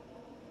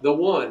 the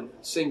one,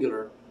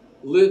 singular,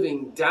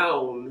 living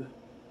down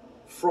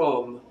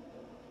from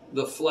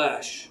the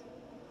flesh,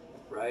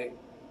 right?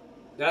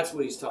 That's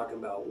what he's talking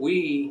about.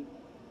 We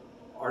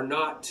are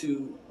not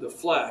to the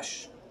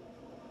flesh,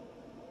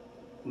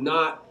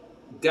 not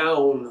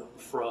down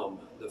from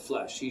the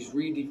flesh.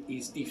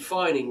 He's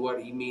defining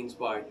what he means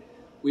by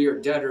we are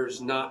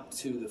debtors not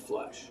to the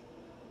flesh.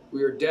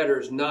 We are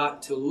debtors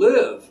not to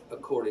live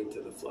according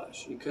to the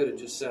flesh. He could have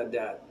just said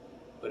that,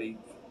 but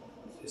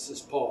this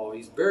is Paul.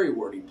 He's very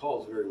wordy.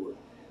 Paul's very wordy.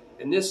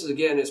 And this,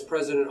 again, is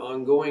present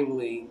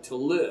ongoingly to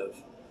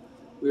live.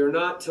 We are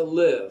not to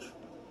live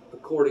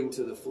according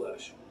to the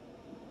flesh.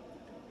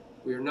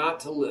 We are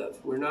not to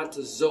live. We're not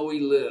to Zoe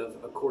live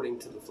according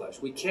to the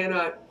flesh. We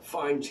cannot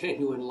find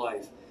genuine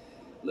life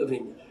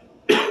living.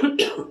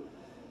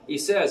 He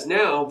says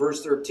now,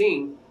 verse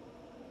 13,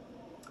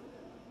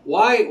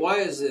 why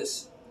is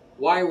this?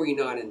 Why are we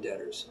not in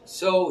debtors?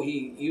 So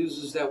he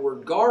uses that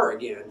word gar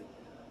again.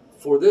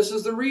 For this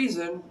is the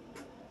reason.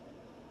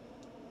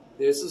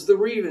 This is the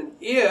reason.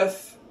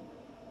 If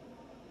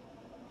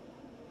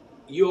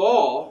you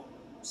all,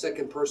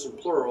 second person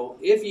plural,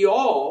 if you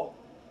all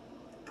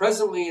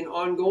presently and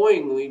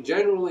ongoingly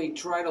generally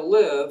try to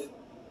live,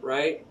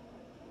 right,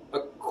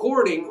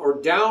 according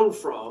or down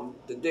from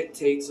the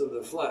dictates of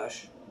the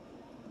flesh,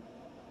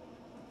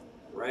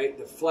 right,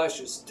 the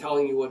flesh is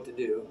telling you what to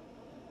do,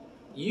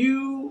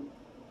 y'all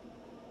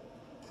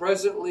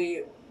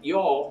presently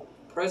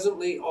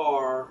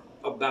are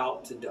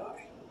about to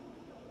die.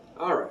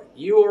 All right,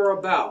 you are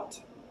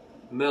about,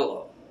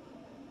 mellow.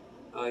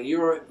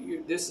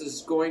 This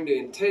is going to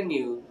intend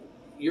you.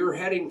 You're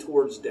heading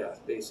towards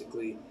death,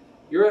 basically.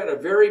 You're at a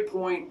very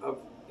point of,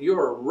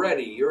 you're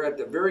ready. You're at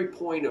the very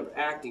point of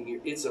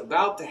acting. It's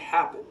about to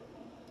happen.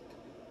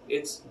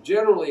 It's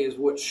generally is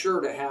what's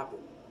sure to happen.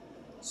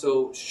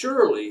 So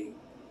surely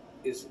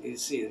is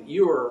see,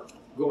 you are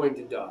going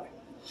to die.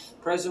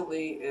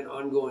 Presently and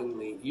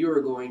ongoingly, you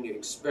are going to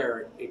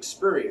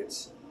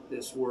experience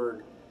this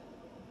word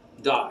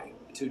die,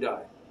 to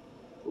die.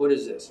 What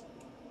is this?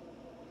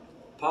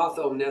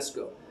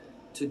 Pathomnesko,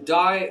 to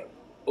die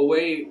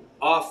away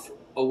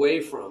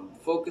from,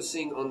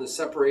 focusing on the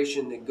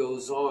separation that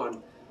goes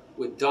on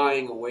with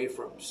dying away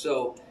from.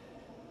 So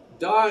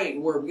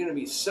dying, we're going to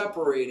be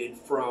separated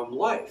from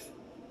life,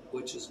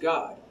 which is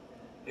God.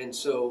 And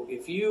so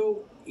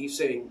he's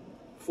saying,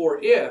 for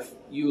if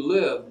you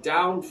live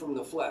down from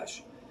the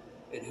flesh,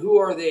 and who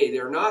are they?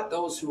 They're not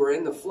those who are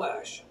in the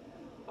flesh.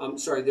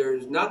 They're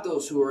not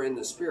those who are in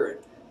the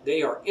spirit.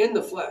 They are in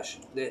the flesh.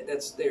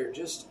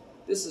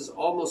 This is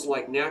almost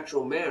like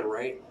natural man,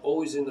 right?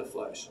 Always in the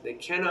flesh. They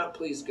cannot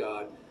please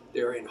God.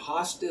 They're in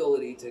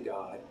hostility to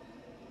God.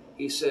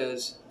 He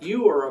says,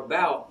 you are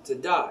about to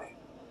die.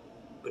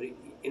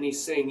 And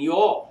he's saying,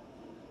 y'all,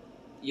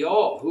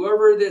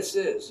 whoever this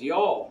is,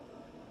 y'all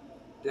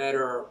that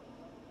are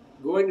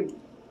going to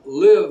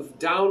live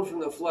down from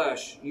the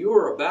flesh, you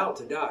are about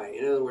to die.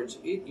 In other words,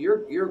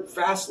 you're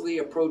fastly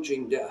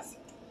approaching death.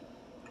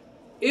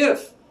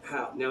 If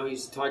how, now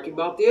he's talking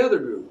about the other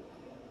group.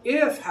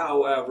 If,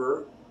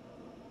 however,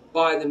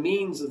 by the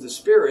means of the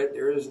Spirit,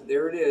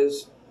 there it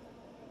is,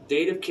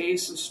 dative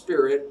case of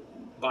Spirit,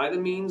 by the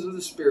means of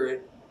the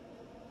Spirit,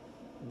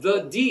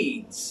 the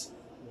deeds,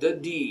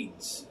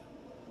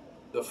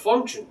 the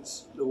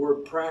functions, the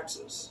word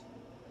praxis,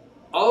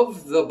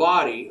 of the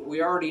body,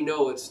 we already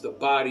know it's the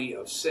body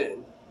of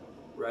sin,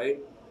 right?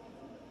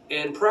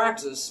 And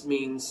praxis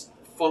means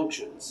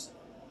functions,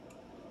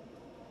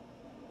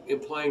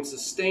 implying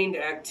sustained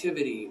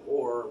activity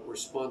or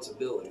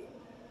responsibility.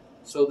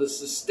 So the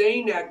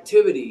sustained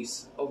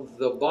activities of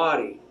the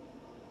body,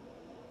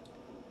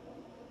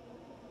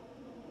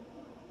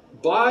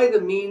 by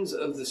the means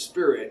of the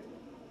Spirit,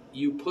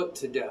 you put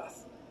to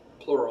death.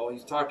 Plural.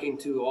 He's talking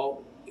to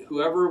all,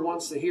 whoever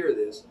wants to hear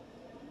this.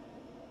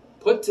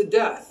 Put to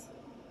death,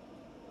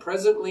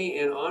 presently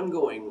and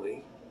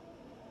ongoingly.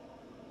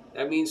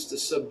 That means to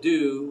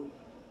subdue,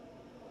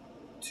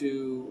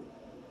 to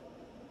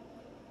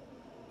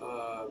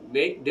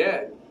make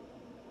dead,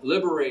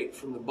 liberate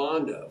from the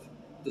bond of,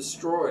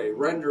 destroy,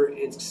 render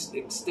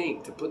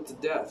extinct, to put to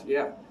death.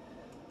 Yeah.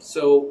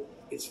 So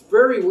it's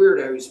very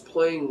weird how he's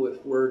playing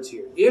with words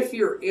here. If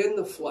you're in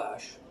the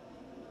flesh,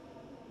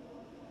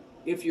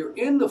 if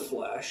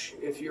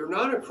you're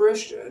not a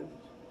Christian,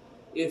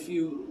 if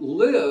you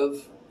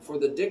live for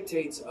the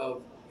dictates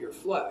of your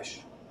flesh,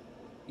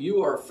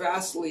 you are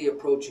fastly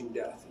approaching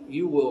death.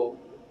 You will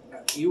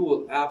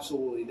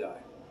absolutely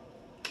die.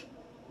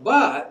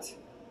 But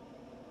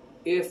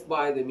if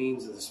by the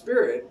means of the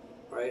Spirit,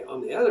 right, on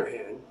the other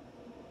hand,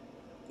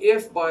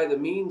 if by the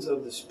means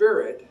of the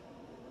Spirit,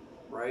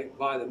 right,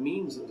 by the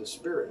means of the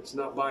Spirit, it's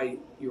not by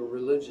your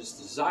religious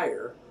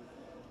desire,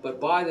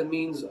 but by the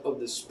means of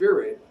the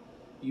Spirit,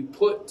 you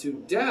put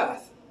to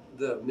death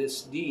the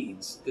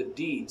misdeeds, the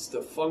deeds,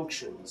 the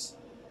functions,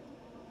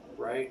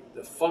 right,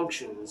 the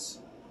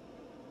functions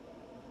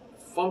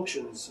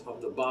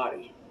of the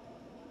body,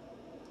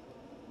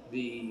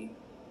 the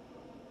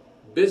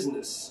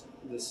business,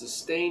 the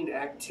sustained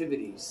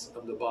activities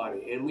of the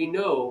body. And we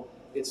know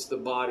it's the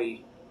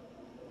body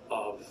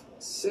of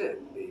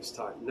sin that he's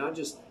talking, not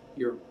just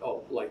your,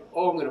 I'm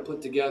going to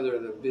put together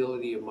the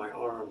ability of my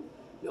arm.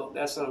 No,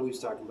 that's not what he's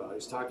talking about.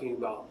 He's talking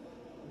about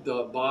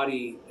the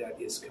body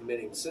that is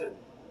committing sin.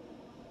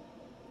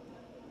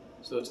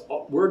 So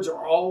words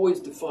are always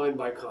defined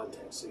by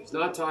context. So he's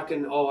not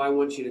talking, I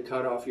want you to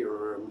cut off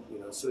your arm,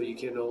 so you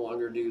can no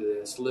longer do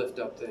this, lift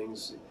up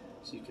things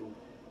so you can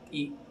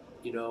eat,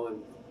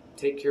 and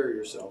take care of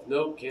yourself.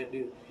 Nope, can't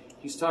do.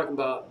 He's talking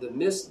about the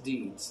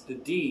misdeeds, the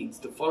deeds,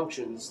 the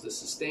functions, the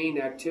sustained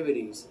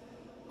activities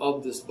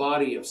of this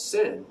body of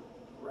sin,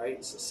 right?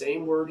 It's the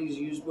same word he's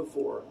used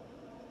before.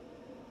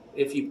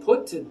 If you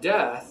put to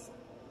death,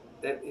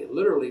 that it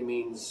literally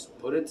means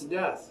put it to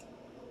death.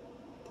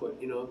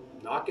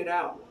 Knock it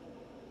out.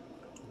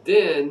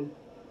 Then,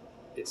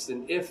 it's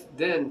an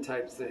if-then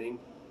type thing.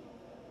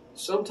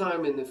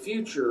 Sometime in the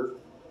future,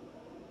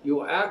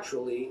 you'll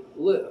actually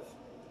live.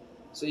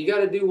 So you got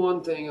to do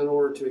one thing in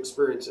order to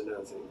experience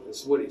another thing.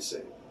 That's what he's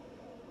saying.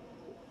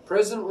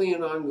 Presently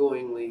and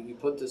ongoingly, you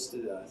put this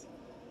to death.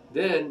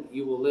 Then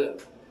you will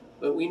live.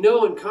 But we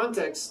know in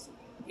context,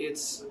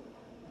 it's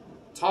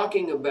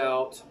talking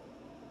about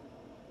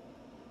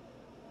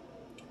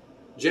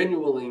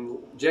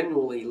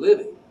genuinely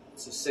living.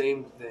 It's the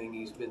same thing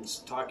he's been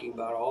talking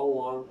about all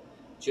along,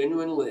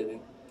 genuine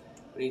living.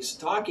 And he's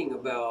talking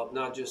about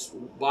not just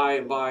by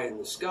and by in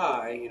the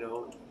sky,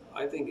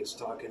 I think it's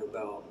talking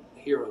about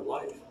here in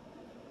life,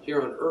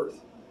 here on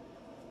earth.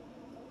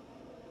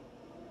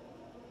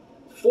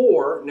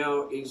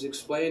 Now he's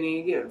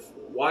explaining again,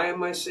 why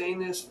am I saying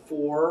this?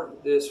 For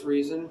this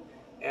reason,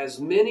 as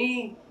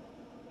many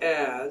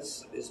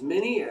as,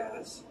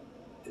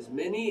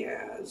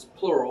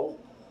 plural,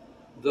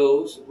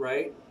 those,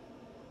 right,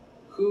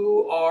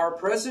 who are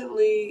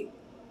presently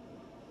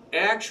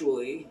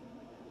actually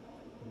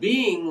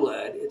being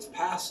led, it's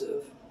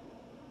passive,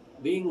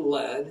 being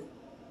led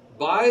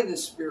by the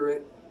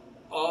Spirit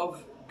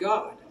of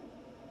God.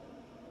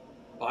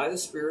 By the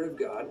Spirit of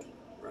God,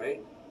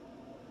 right?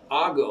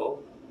 Ago,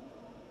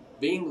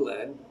 being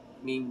led,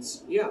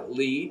 means,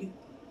 lead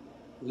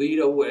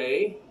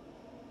away,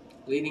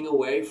 leading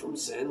away from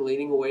sin,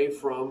 leading away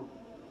from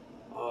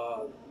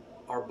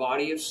our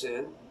body of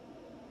sin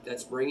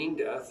that's bringing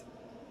death,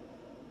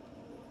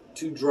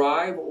 to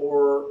drive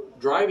or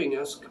driving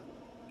us,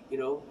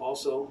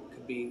 also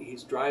could be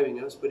he's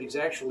driving us, but he's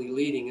actually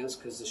leading us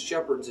because the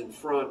shepherd's in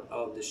front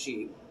of the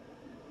sheep.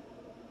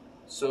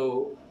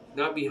 So,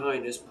 not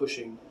behind us,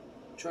 pushing.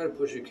 Try to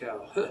push a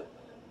cow.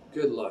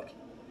 Good luck.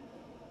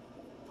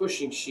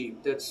 Pushing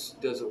sheep, that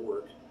doesn't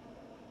work.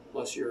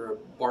 Unless you're a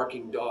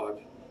barking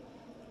dog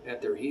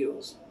at their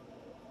heels.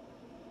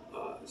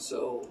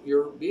 So,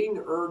 you're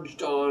being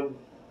urged on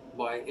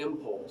by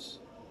impulse.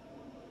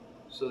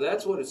 So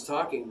that's what it's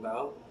talking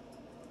about.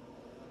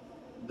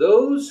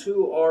 Those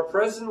who are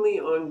presently,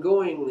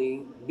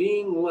 ongoingly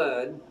being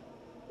led,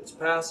 it's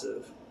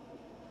passive,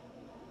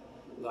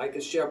 like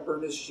a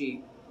shepherd, a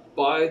sheep,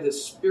 by the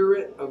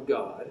Spirit of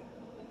God,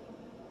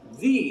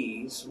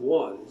 these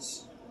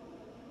ones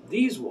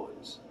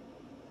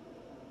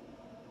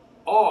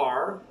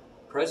are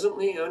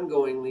presently,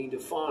 ongoingly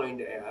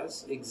defined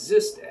as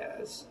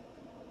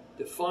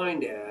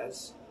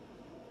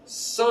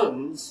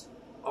sons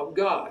of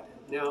God.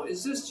 Now,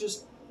 is this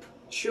just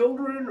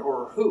children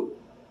or who?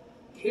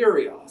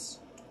 Kyrios.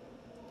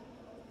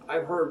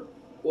 I've heard,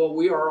 well,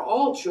 we are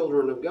all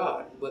children of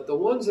God, but the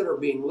ones that are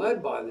being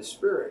led by the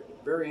Spirit,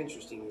 very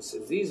interesting, he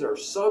says, these are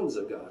sons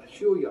of God,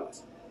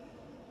 huios.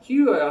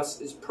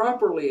 Huios is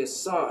properly a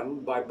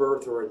son by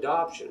birth or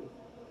adoption.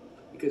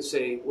 You could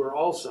say we're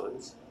all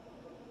sons.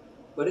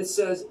 But it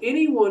says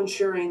anyone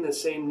sharing the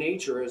same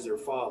nature as their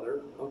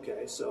father.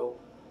 Okay, so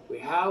we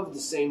have the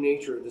same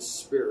nature of the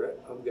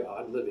Spirit of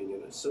God living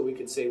in us. So we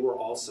could say we're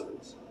all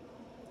sons.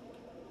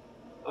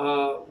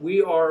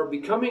 We are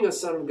becoming a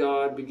son of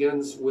God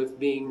begins with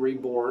being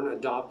reborn,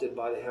 adopted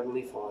by the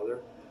Heavenly Father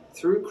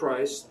through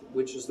Christ,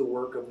 which is the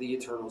work of the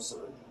eternal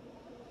Son.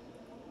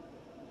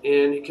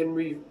 And it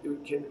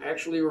can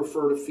actually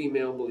refer to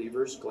female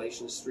believers,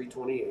 Galatians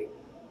 3:28.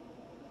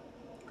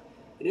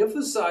 It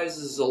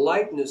emphasizes the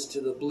likeness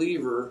to the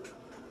believer,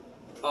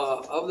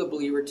 of the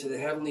believer to the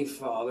Heavenly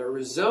Father,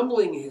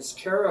 resembling His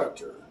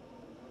character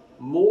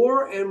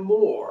more and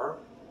more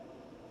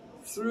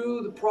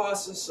through the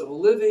process of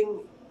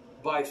living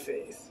by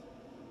faith.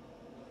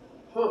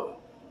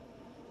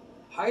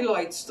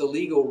 Highlights the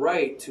legal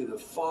right to the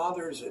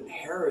Father's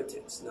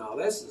inheritance. Now,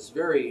 this is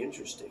very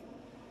interesting.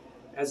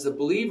 As the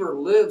believer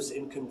lives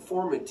in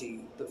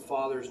conformity to the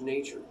Father's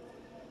nature.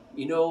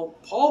 You know,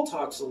 Paul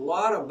talks a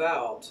lot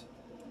about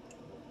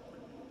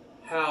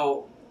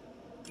how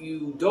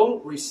you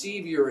don't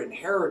receive your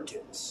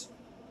inheritance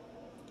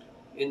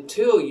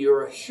until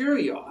you're a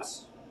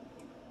Kyrios.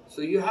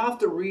 So you have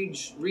to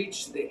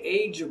reach the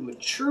age of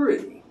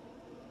maturity.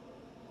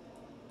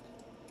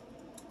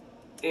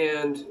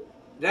 And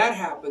that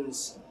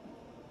happens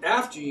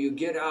after you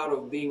get out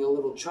of being a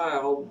little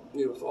child,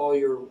 you know, with all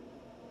your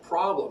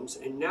problems,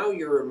 and now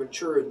you're a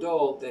mature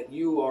adult that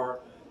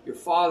your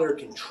father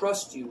can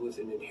trust you with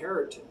an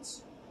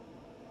inheritance.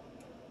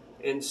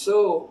 And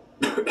so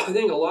I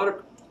think a lot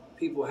of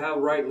people have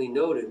rightly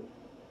noted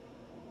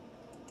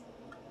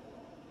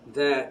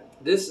that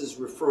this is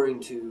referring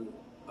to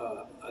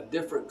a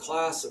different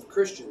class of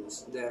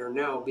Christians that are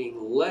now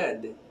being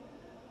led.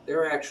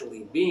 They're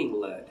actually being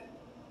led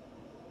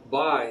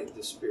by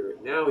the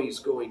Spirit. Now he's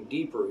going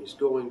deeper. He's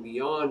going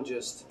beyond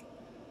just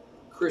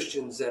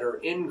Christians that are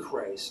in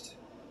Christ.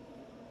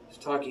 He's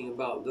talking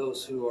about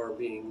those who are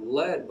being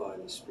led by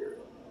the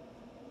Spirit.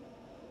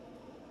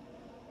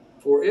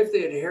 For if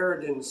the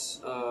inheritance,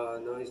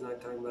 no, he's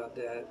not talking about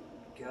that.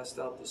 Cast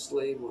out the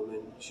slave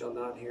woman, shall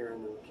not hear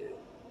in them. Okay.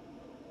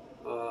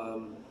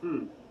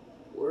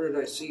 Where did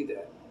I see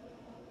that?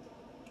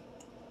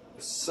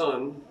 The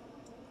son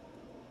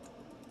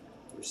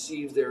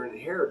receives their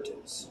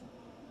inheritance.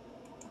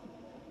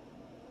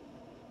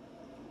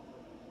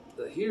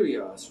 The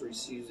Kyrios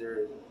receives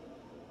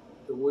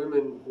the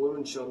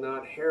women shall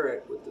not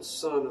inherit with the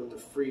son of the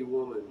free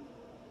woman.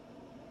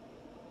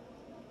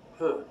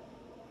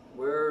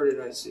 Where did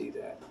I see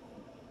that?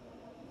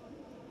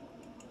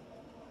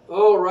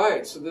 All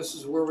right, so this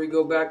is where we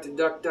go back to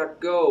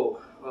DuckDuckGo.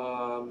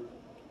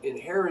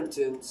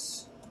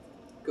 Inheritance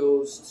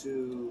goes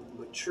to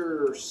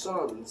mature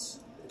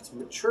sons. It's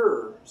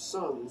mature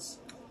sons.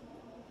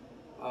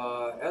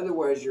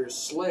 Otherwise, you're a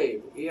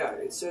slave. Yeah,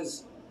 it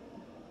says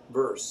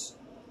verse.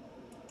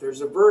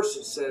 There's a verse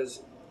that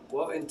says,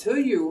 well, until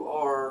you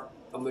are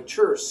a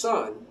mature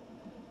son,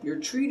 you're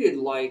treated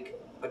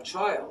like a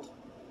child.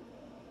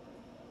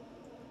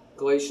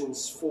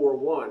 Galatians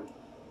 4:1.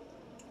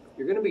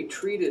 You're going to be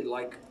treated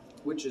like,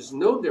 which is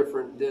no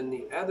different than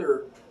the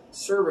other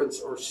servants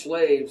or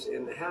slaves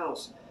in the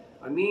house.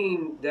 I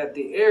mean that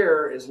the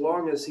heir, as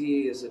long as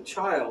he is a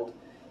child,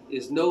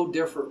 is no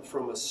different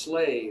from a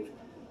slave,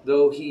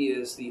 though he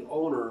is the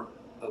owner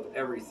of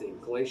everything.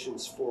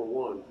 Galatians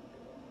 4:1.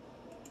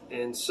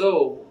 And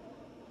so,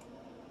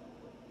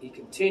 he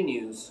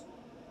continues,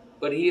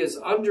 but he is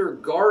under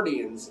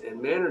guardians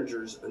and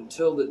managers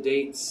until the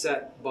date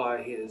set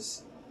by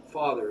his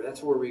father.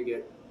 That's where we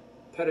get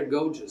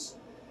pedagogists,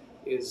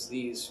 is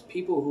these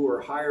people who are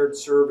hired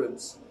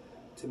servants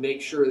to make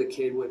sure the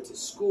kid went to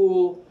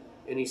school.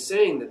 And he's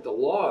saying that the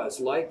law is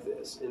like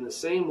this. In the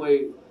same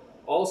way,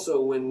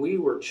 also when we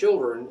were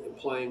children,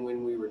 implying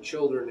when we were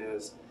children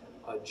as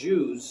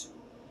Jews,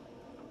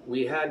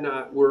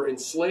 were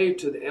enslaved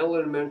to the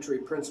elementary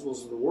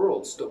principles of the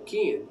world,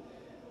 Stoichean.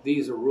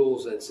 These are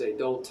rules that say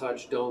don't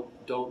touch,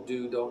 don't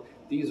do, don't.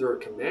 These are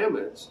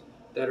commandments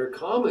that are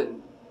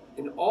common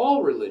in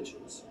all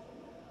religions.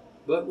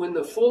 But when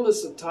the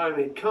fullness of time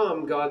had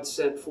come, God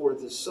sent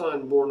forth His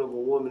Son, born of a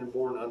woman,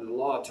 born under the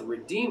law, to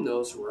redeem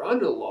those who were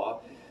under the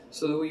law,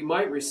 so that we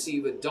might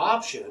receive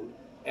adoption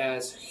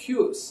as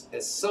huios,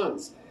 as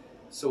sons.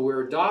 So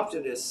we're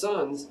adopted as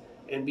sons,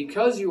 and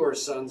because you are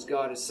sons,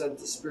 God has sent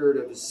the Spirit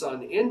of His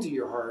Son into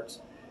your hearts,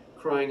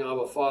 crying,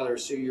 Abba, Father.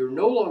 So you're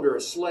no longer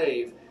a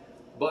slave,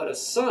 but a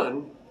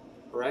son,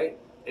 right?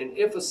 And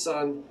if a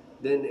son,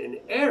 then an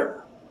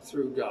heir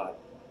through God.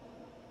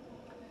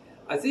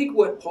 I think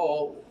what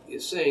Paul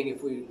is saying,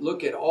 if we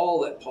look at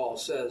all that Paul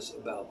says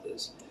about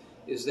this,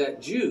 is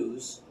that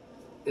Jews,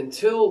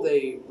 until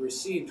they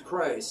received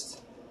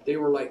Christ, they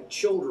were like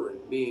children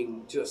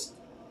being just,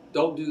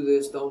 don't do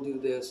this, don't do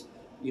this,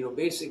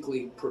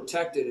 basically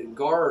protected and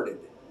guarded.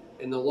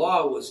 And the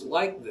law was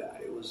like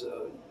that. It was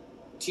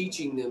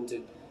teaching them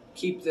to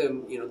keep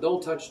them,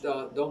 don't touch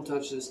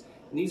this.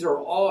 And these are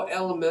all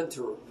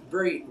elemental,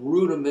 very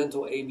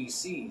rudimental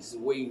ABCs, the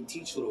way you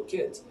teach little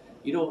kids.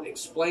 You don't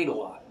explain a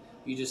lot.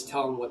 You just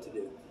tell them what to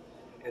do.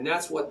 And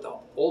that's what the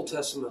Old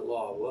Testament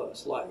law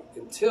was like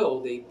until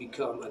they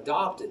become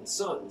adopted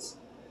sons.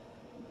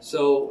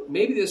 So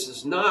maybe this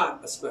is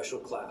not a special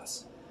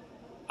class.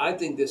 I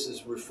think this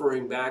is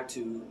referring back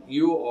to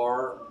you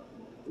are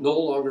no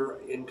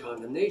longer in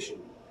condemnation,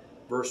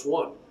 verse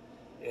 1.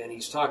 And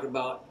he's talking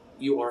about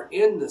you are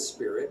in the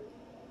Spirit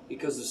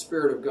because the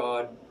Spirit of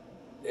God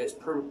has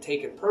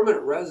taken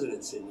permanent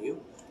residence in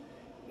you.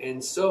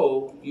 And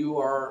so you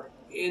are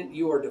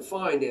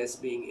defined as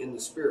being in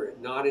the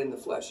Spirit, not in the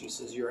flesh. He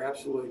says you're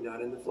absolutely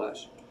not in the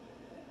flesh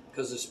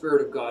because the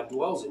Spirit of God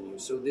dwells in you.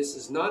 So this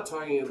is not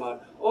talking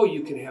about, oh,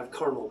 you can have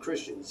carnal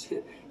Christians.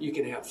 You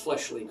can have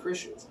fleshly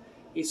Christians.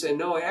 He said,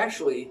 no,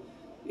 actually,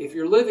 if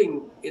you're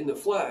living in the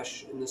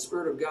flesh and the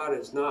Spirit of God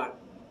is not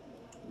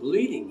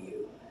leading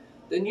you,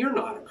 then you're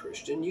not a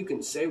Christian. You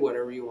can say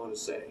whatever you want to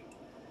say.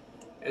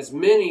 For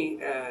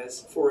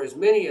as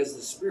many as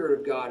the Spirit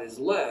of God is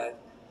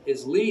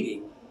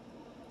leading,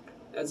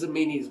 that doesn't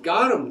mean he's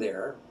got them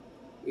there.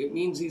 It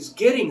means he's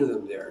getting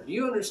them there. Do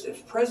you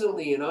understand?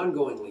 Presently and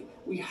ongoingly,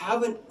 we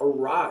haven't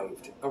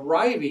arrived.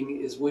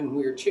 Arriving is when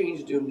we are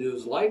changed into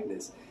his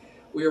likeness.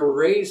 We are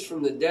raised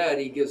from the dead.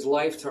 He gives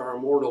life to our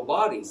mortal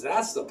bodies.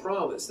 That's the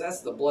promise. That's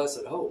the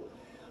blessed hope.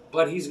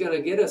 But he's going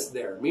to get us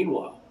there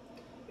meanwhile.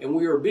 And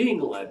we are being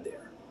led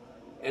there.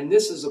 And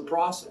this is a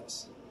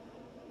process.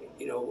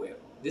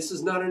 This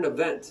is not an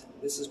event.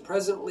 This is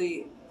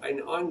presently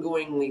and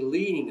ongoingly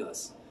leading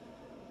us.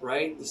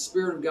 Right? The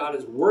Spirit of God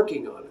is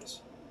working on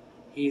us.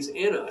 He's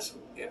in us.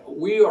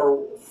 We are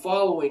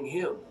following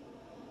him.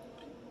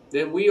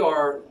 Then we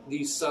are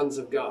these sons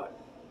of God.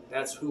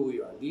 That's who we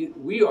are.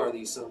 We are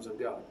these sons of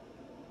God.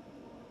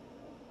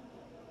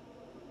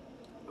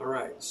 All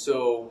right,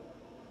 so,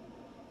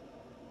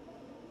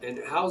 and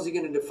how's he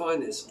going to define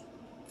this?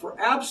 For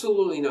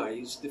absolutely not.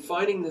 He's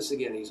defining this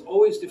again. He's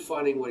always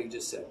defining what he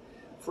just said.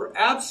 For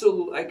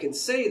absolute, I can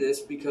say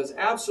this because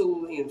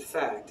absolutely, in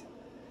fact,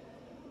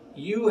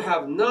 you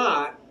have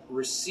not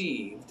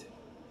received,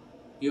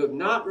 you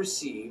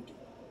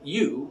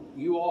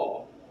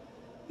all,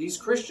 these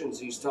Christians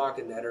he's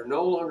talking that are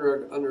no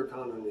longer under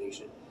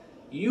condemnation,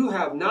 you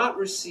have not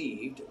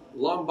received,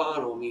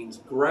 lambano means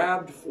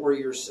grabbed for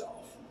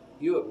yourself.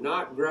 You have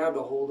not grabbed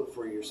a hold of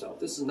for yourself.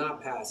 This is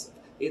not passive,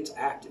 it's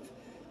active.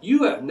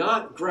 You have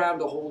not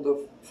grabbed a hold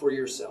of for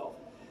yourself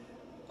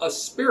a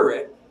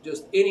spirit,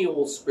 just any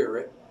old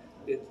spirit,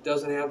 it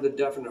doesn't have the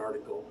definite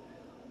article,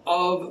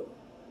 of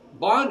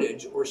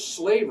bondage or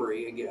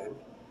slavery again,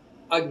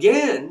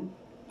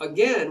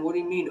 what do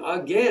you mean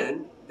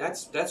again?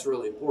 That's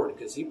really important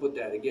because he put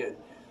that again.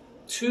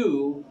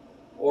 To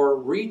or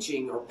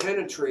reaching or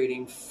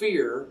penetrating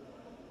fear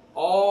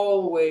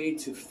all the way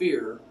to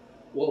fear.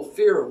 Well,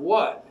 fear of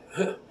what?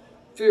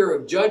 Fear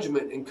of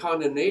judgment and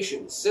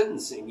condemnation,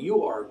 sentencing.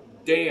 You are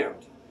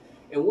damned.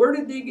 And where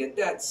did they get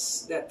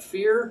that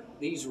fear?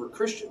 These were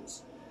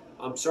Christians.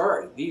 I'm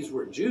sorry, these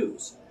were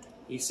Jews.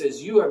 He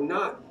says, you have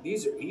not,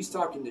 he's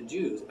talking to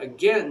Jews,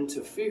 again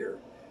to fear.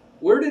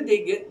 Where did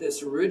they get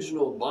this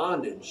original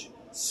bondage,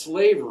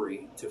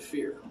 slavery to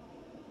fear?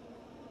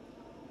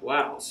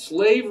 Wow,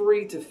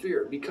 slavery to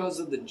fear because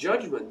of the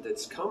judgment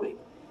that's coming.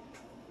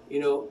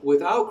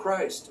 Without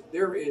Christ,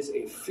 there is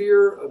a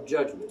fear of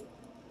judgment.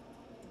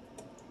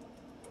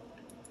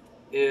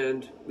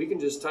 And we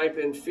can just type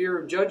in fear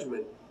of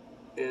judgment,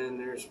 and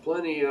there's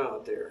plenty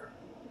out there.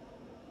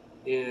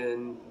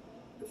 In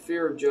the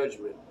fear of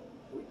judgment.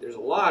 There's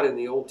a lot in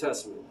the Old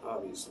Testament,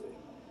 obviously.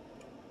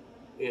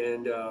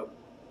 And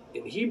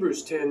in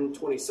Hebrews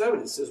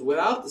 10:27, it says,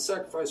 without the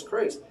sacrifice of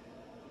Christ,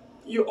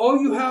 all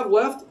you have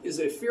left is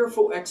a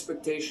fearful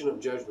expectation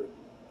of judgment.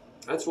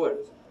 That's what it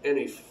is. And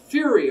a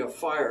fury of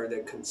fire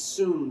that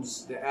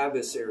consumes the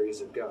adversaries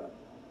of God.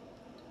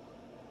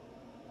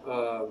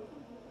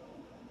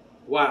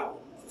 Wow.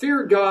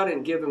 Fear God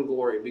and give him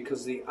glory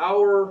because the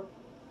hour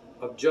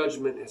of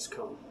judgment has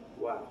come.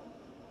 Wow.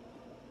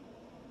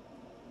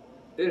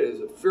 It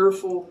is a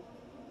fearful,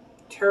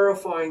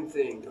 terrifying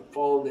thing to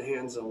fall in the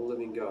hands of a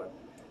living God.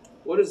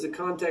 What is the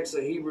context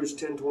of Hebrews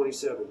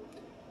 10:27?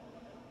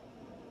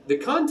 The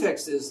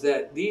context is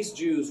that these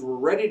Jews were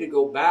ready to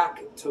go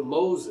back to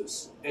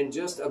Moses and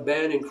just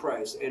abandon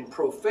Christ and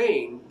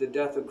profane the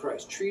death of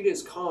Christ. Treat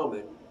as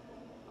common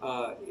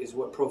is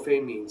what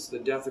profane means, the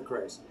death of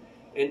Christ.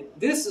 And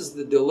this is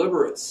the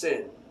deliberate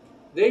sin.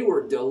 They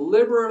were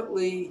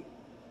deliberately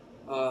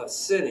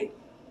sinning.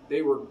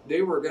 They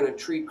were going to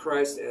treat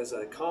Christ as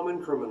a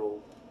common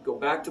criminal, go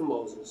back to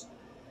Moses,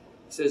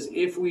 It says,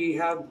 if we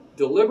have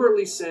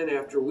deliberately sinned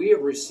after we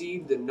have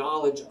received the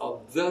knowledge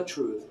of the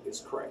truth is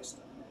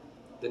Christ.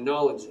 The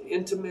knowledge, the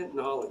intimate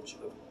knowledge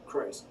of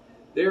Christ.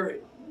 There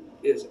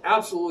is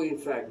absolutely, in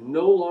fact,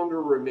 no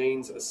longer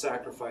remains a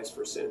sacrifice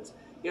for sins.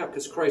 Yeah,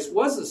 because Christ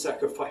was the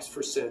sacrifice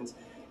for sins.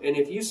 And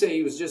if you say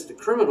he was just a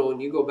criminal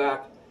and you go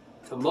back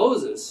to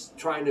Moses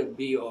trying to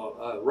be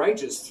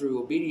righteous through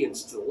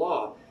obedience to the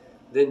law,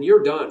 then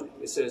you're done.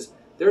 It says,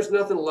 there's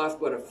nothing left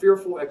but a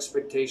fearful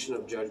expectation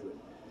of judgment.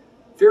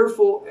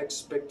 Fearful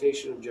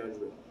expectation of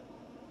judgment.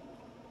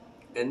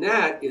 And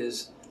that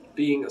is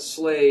being a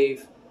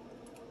slave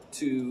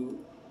to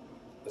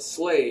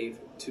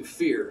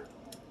fear.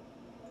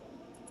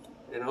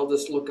 And I'll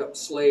just look up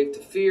slave to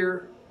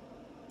fear.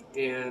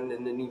 And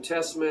in the New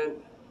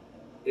Testament,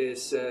 it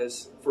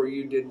says,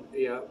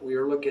 we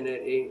are looking at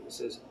 8, it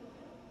says,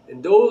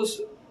 and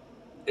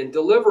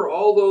deliver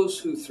all those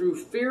who through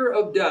fear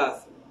of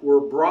death were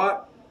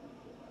brought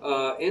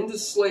into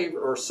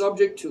slavery or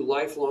subject to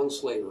lifelong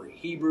slavery.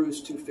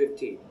 Hebrews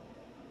 2:15.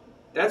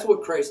 That's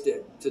what Christ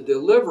did, to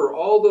deliver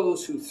all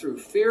those who through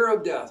fear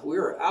of death, we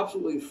are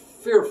absolutely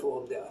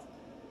fearful of death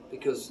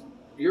because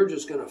you're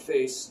just going to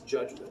face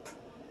judgment.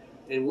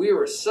 And we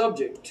are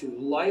subject to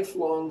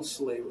lifelong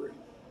slavery.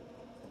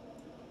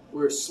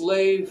 We're a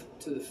slave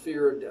to the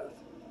fear of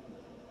death.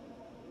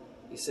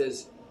 He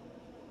says,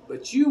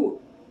 but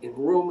you, in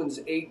Romans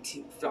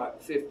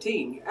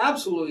 8:15,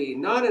 absolutely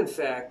not in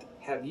fact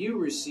have you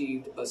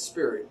received a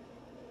spirit.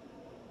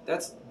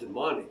 That's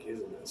demonic,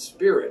 isn't it? A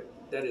spirit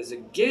that is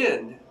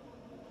again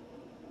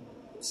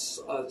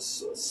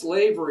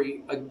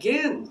slavery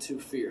again to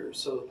fear.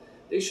 So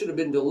they should have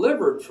been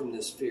delivered from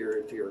this fear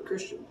if you're a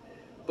Christian.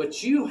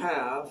 But you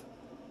have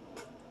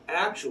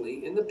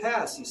actually, in the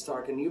past, he's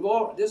talking,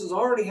 this has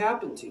already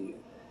happened to you.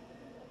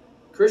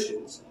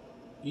 Christians,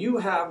 you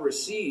have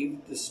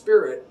received the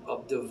spirit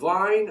of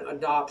divine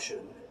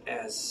adoption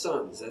as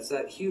sons. That's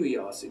that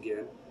huios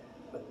again.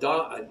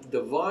 A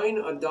divine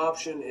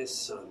adoption as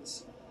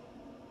sons.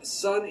 A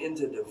son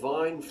into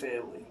divine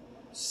family.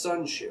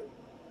 Sonship.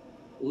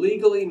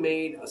 Legally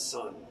made a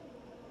son.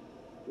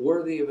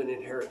 Worthy of an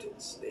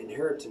inheritance. The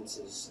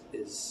inheritance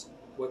is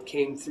what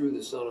came through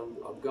the Son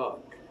of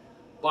God.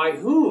 By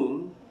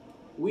whom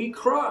we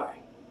cry.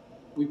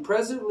 We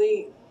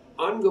presently,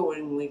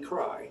 ongoingly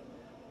cry.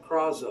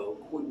 Krazo.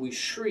 We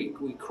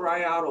shriek. We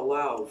cry out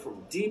aloud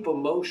from deep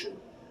emotion.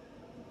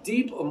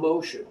 Deep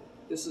emotion.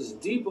 This is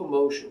deep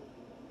emotion.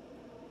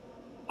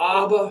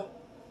 Abba,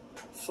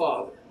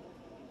 Father.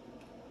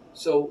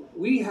 So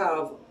we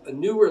have a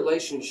new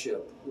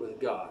relationship with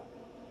God.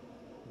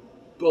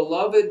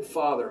 Beloved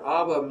Father.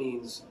 Abba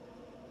means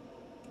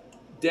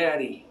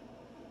daddy.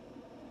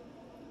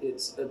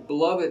 It's a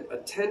beloved, a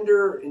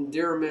tender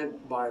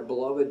endearment by a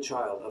beloved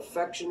child.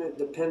 Affectionate,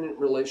 dependent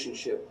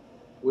relationship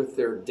with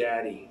their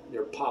daddy,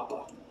 their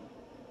papa.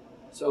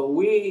 So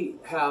we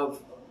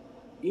have,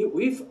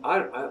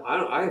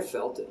 I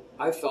felt it.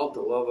 I felt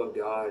the love of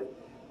God.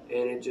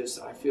 And it just,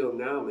 I feel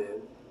now,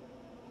 man,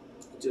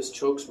 it just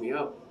chokes me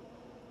up.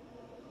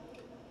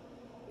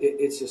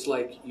 It's just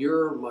like,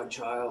 you're my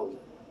child,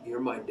 you're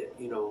my,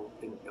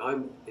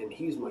 and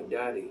he's my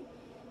daddy,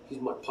 he's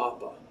my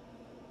papa,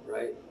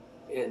 right?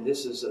 And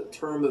this is a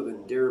term of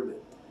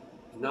endearment,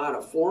 not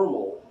a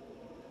formal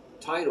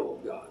title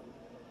of God,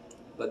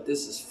 but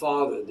this is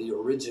Father, the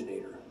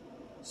originator.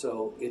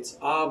 So it's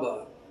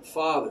Abba,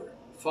 Father.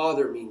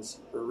 Father means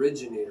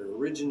originator,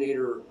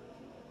 originator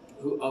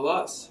of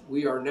us.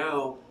 We are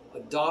now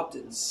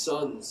adopted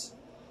sons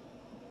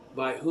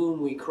by whom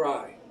we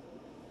cry,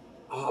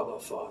 Abba,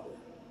 Father.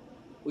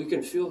 We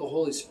can feel the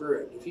Holy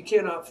Spirit. If you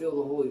cannot feel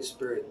the Holy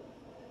Spirit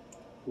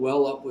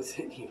well up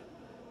within you,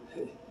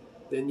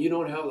 then you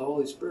don't have the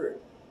Holy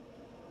Spirit.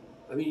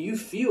 I mean, you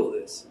feel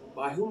this,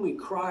 by whom we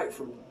cry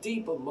from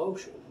deep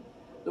emotion.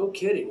 No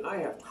kidding, I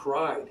have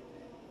cried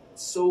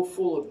so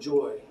full of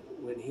joy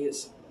when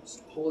His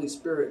Holy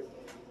Spirit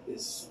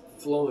is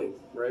flowing,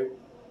 right?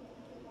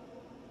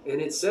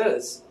 And it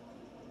says,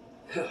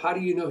 how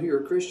do you know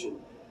you're a Christian?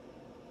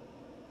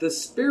 The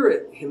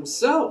Spirit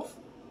Himself,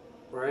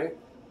 right?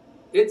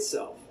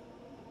 Itself.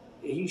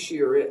 He,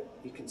 she, or it.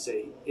 You can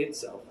say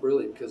itself,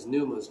 really, because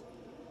pneuma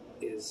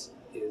is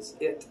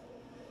it.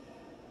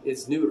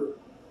 It's neuter.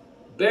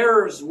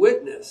 Bears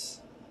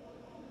witness.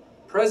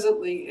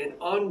 Presently and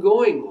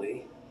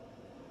ongoingly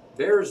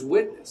bears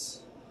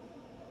witness.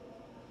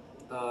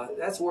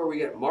 That's where we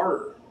get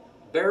martyr.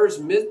 Bears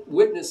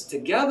witness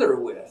together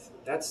with.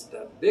 That's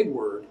the big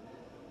word.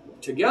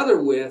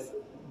 Together with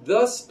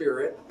the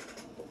Spirit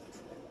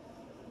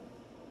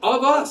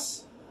of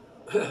us.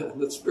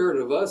 The Spirit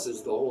of us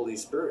is the Holy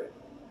Spirit.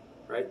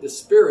 Right? The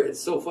Spirit,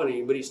 it's so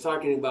funny, but he's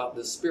talking about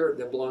the Spirit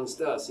that belongs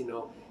to us. You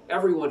know,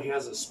 everyone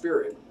has a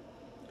spirit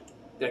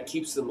that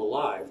keeps them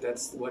alive.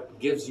 That's what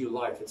gives you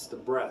life. It's the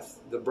breath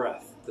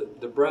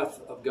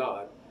of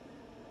God.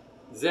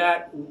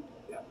 That,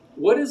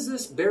 what is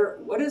this bear?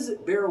 What does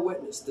it bear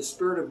witness? The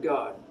Spirit of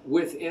God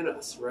within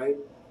us, right?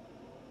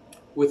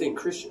 Within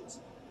Christians,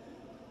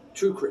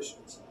 true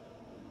Christians.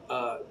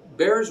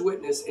 bears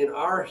witness in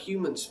our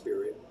human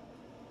spirit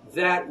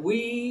that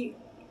we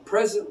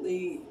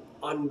presently,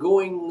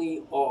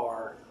 ongoingly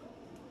are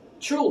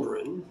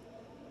children,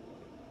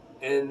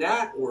 and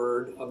that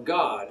word of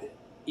God,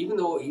 even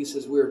though he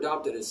says we're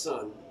adopted as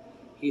son,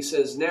 he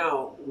says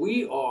now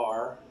we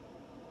are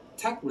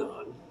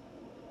teknon.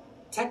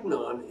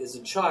 Teknon is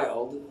a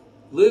child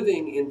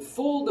living in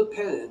full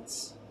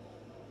dependence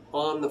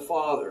on the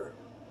father,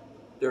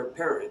 their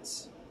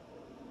parents.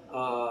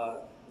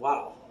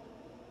 Wow.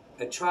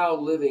 A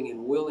child living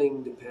in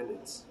willing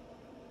dependence.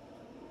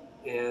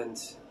 And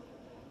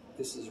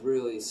this is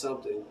really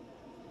something.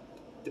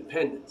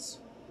 Dependence.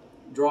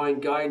 Drawing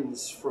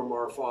guidance from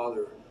our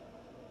Father.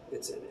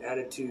 It's an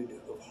attitude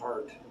of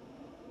heart.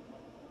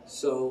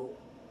 So,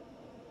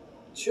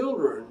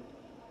 children,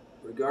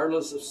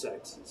 regardless of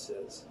sex, it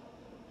says,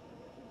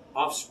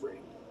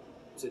 offspring.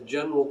 It's a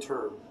general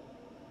term.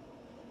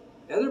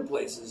 Other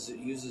places it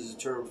uses a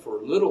term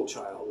for little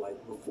child,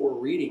 like before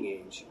reading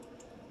age.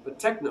 But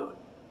teknon.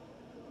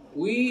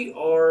 We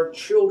are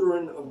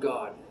children of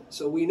God.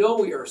 So we know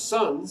we are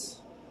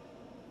sons,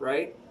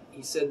 right?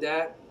 He said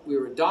that. We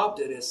were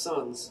adopted as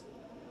sons,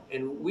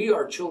 and we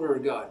are children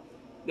of God.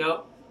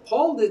 Now,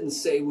 Paul didn't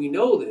say we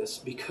know this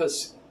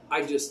because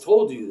I just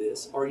told you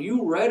this, or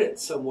you read it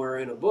somewhere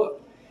in a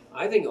book.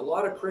 I think a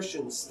lot of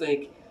Christians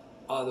think,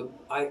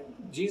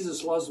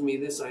 Jesus loves me,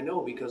 this I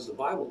know because the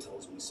Bible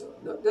tells me so.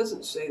 No, it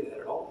doesn't say that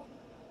at all.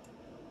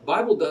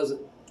 Bible doesn't,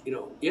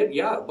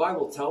 yeah, the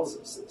Bible tells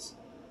us this.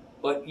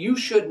 But you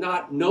should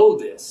not know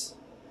this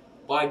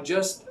by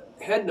just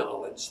head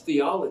knowledge,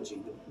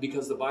 theology,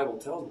 because the Bible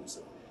tells me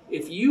so.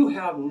 If you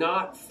have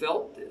not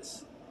felt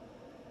this,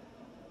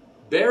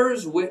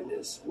 bears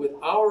witness with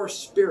our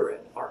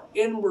spirit, our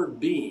inward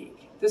being.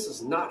 This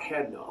is not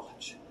head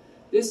knowledge.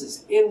 This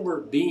is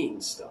inward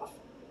being stuff.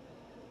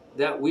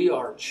 That we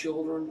are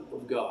children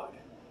of God.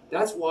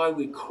 That's why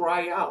we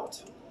cry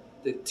out.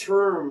 The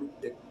term,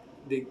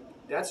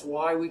 that's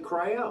why we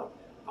cry out.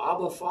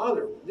 Abba,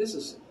 Father. This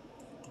is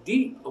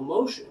deep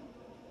emotion.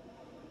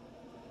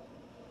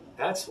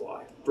 That's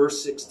why.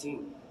 Verse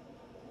 16.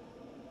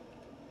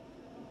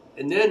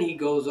 And then he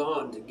goes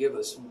on to give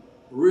us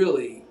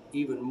really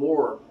even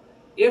more.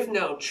 If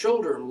now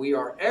children, we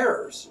are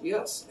heirs.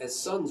 Yes, as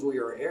sons we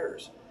are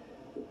heirs.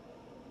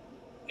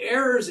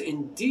 Heirs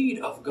indeed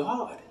of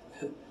God.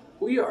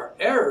 We are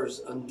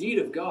heirs indeed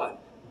of God.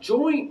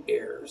 Joint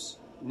heirs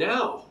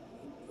now.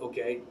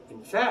 Okay,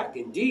 in fact,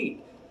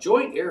 indeed,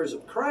 joint heirs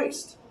of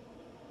Christ.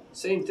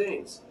 Same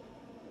things.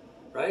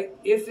 Right?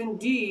 If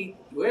indeed,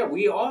 well,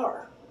 we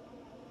are.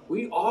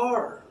 We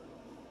are.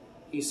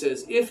 He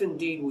says, if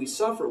indeed we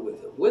suffer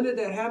with him. When did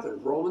that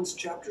happen? Romans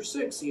chapter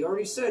 6. He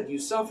already said you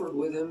suffered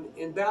with him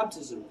in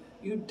baptism.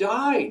 You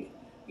died.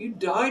 You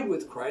died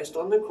with Christ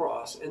on the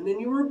cross, and then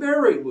you were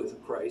buried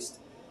with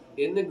Christ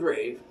in the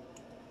grave.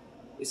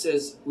 He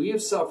says, we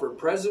have suffered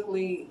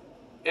presently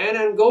and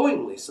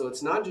ongoingly. So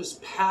it's not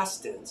just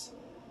past tense.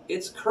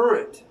 It's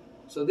current.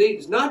 So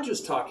he's not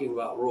just talking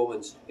about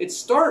Romans. It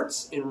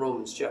starts in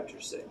Romans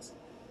chapter 6.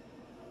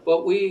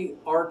 But we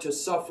are to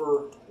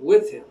suffer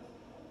with him.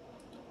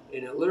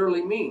 And it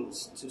literally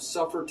means to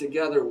suffer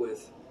together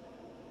with,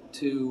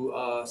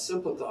 to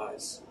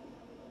sympathize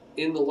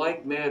in the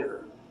like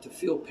manner, to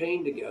feel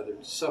pain together,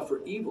 to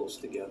suffer evils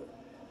together.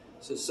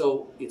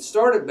 So it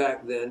started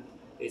back then.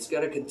 It's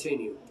got to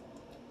continue.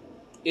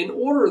 In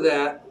order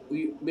that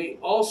we may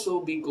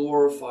also be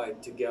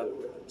glorified together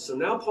with him. So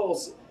now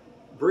Paul's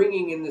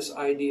bringing in this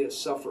idea of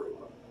suffering.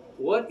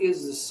 What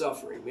is the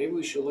suffering? Maybe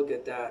we should look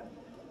at that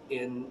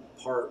in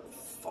part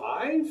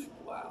 5.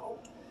 Wow.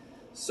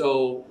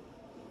 So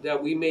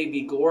that we may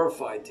be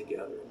glorified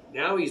together.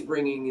 Now he's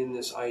bringing in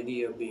this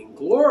idea of being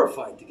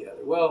glorified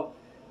together. Well,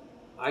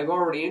 I've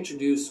already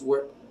introduced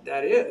what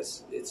that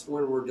is. It's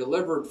when we're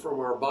delivered from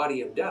our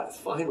body of death,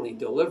 finally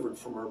delivered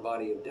from our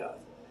body of death.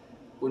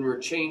 When we're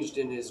changed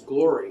in his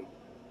glory.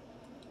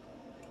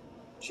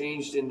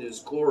 Changed into his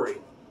glory.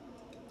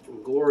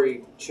 From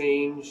glory,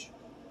 change,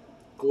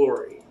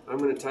 glory. I'm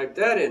going to type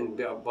that in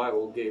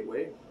Bible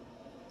Gateway.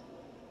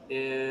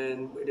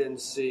 And we didn't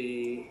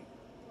see...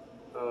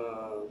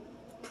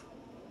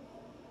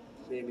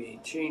 maybe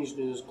changed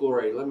in his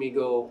glory. Let me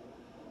go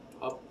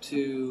up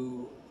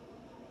to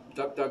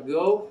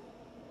DuckDuckGo.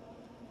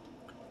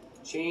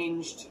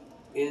 Changed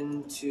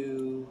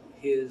into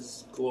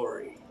his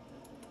glory.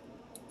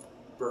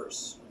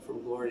 Verse,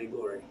 from glory to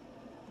glory.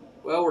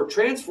 Well, we're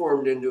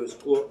transformed into his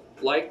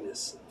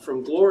likeness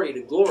from glory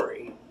to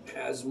glory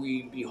as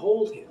we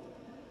behold him.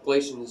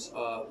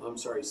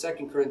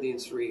 2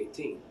 Corinthians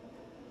 3:18.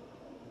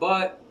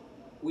 But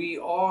we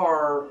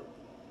are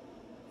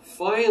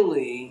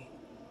finally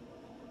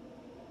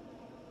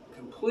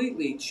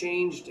completely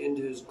changed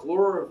into his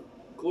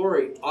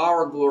glory,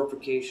 our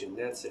glorification.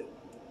 That's it.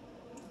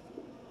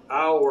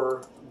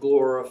 Our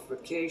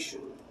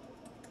glorification.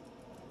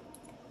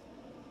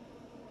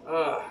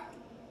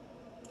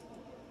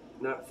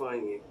 Not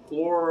finding it.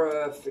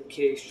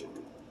 Glorification.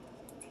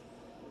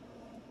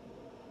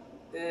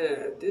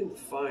 Didn't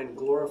find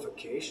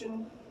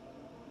glorification.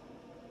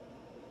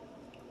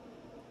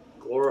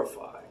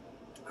 glorified.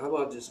 How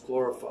about just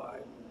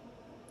glorified?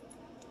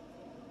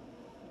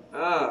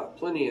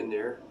 Plenty in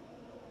there.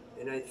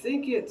 And I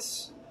think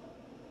it's,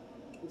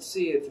 let's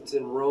see if it's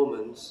in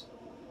Romans.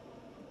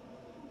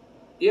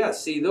 Yeah,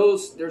 see,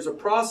 there's a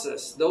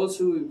process. Those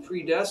who he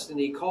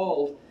predestined, he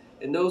called,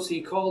 and those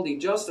he called, he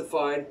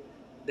justified.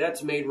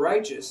 That's made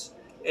righteous.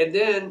 And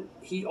then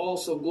he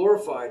also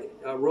glorified,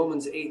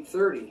 Romans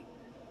 8:30.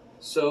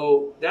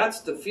 So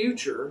that's the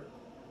future.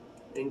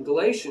 And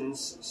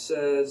Galatians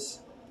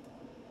says,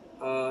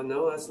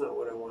 no, that's not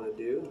what I want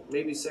to do.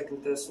 Maybe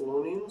 2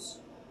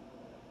 Thessalonians.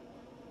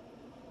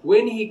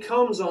 When he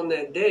comes on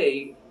that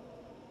day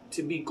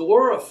to be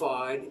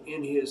glorified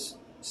in his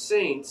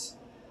saints,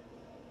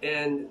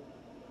 and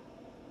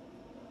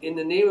in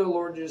the name of the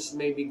Lord Jesus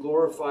may be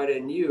glorified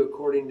in you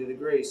according to the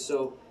grace.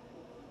 So,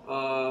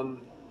 wow.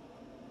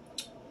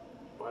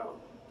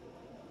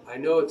 I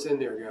know it's in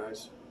there,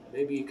 guys.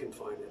 Maybe you can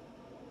find it.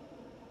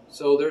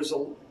 So there's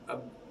a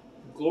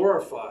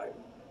glorified.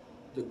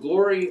 The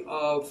glory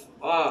of,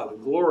 the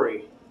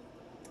glory.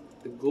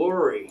 The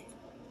glory.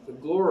 The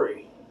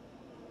glory.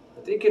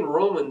 I think in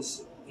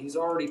Romans, he's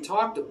already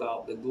talked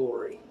about the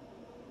glory.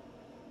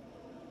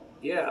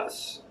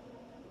 Yes.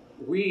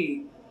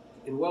 We,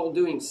 in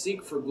well-doing,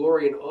 seek for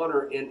glory and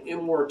honor and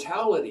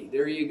immortality.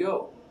 There you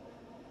go.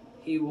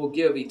 He will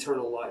give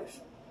eternal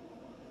life.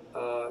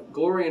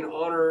 Glory and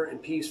honor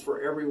and peace for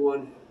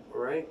everyone,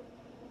 all right?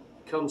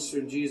 Comes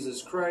through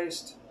Jesus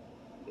Christ.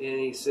 And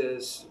he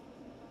says,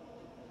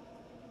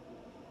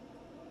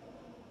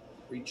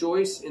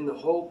 rejoice in the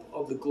hope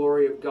of the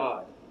glory of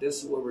God.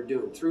 This is what we're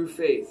doing. Through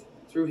faith,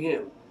 through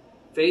him.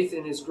 Faith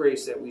in his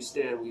grace that we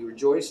stand. We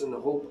rejoice in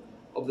the hope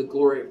of the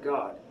glory of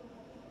God.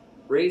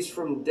 Raised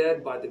from the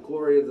dead by the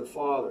glory of the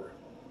Father,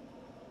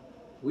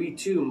 we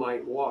too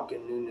might walk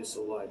in newness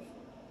of life.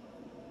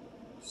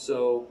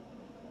 So,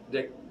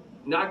 that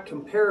not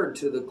compared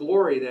to the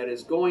glory that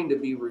is going to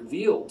be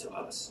revealed to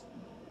us.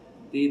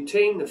 They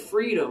attain the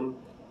freedom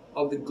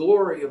of the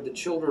glory of the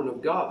children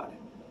of God.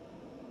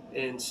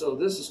 And so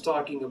this is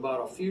talking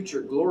about a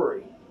future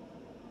glory.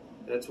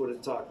 That's what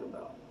it's talking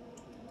about.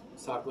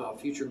 It's talking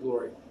about future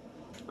glory.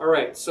 All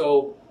right,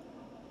 so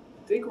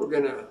I think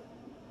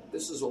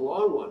this is a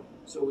long one.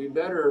 So we're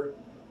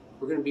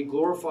going to be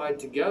glorified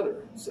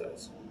together, it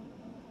says.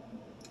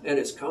 And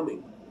it's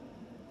coming.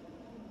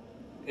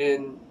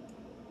 And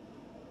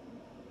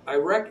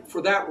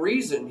for that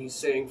reason, he's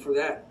saying, for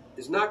that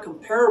is not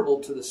comparable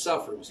to the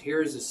sufferings.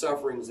 Here's the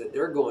sufferings that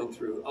they're going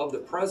through of the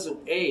present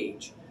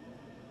age,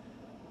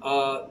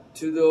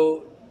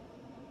 to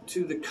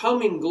the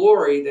coming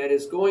glory that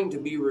is going to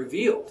be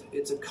revealed.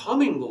 It's a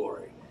coming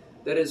glory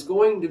that is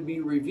going to be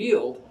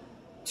revealed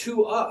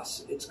to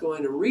us. It's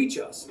going to reach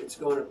us. It's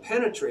going to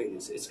penetrate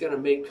us. It's going to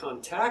make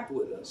contact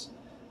with us.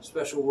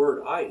 Special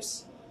word,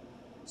 ice.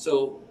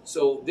 So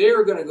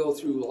they're going to go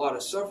through a lot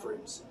of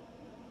sufferings.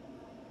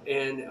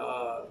 And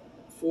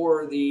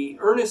for the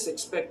earnest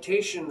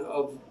expectation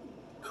of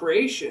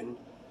creation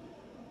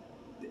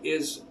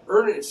is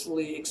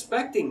earnestly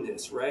expecting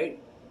this,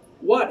 right?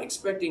 What?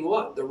 Expecting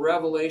what? The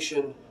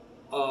revelation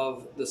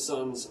of the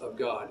sons of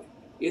God.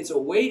 It's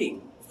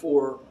awaiting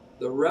for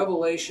the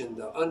revelation,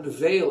 the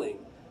unveiling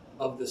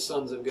of the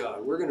sons of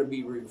God. We're going to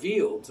be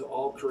revealed to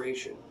all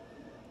creation.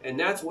 And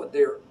that's what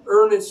they're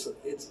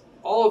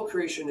all of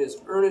creation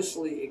is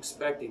earnestly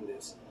expecting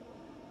this.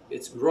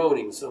 It's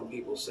groaning, some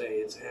people say.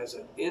 It has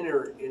an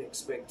inner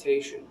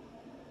expectation,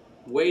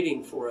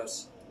 waiting for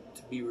us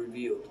to be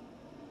revealed.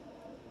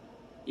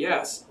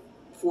 Yes,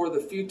 for the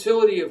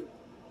futility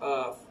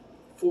of,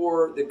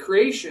 for the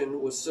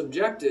creation was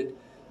subjected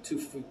to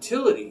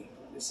futility.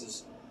 This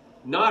is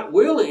not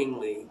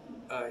willingly,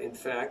 in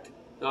fact,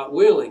 not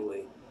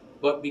willingly,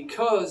 but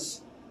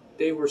because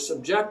they were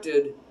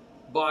subjected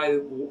by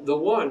the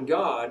one,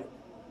 God,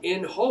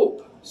 in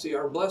hope. See,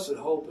 our blessed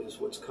hope is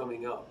what's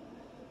coming up.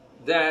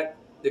 That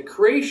the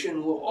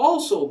creation will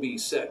also be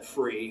set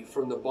free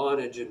from the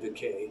bondage of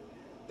decay.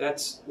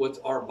 That's what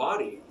our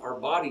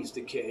body's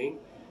decaying.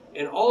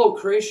 And all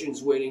of creation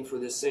is waiting for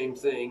this same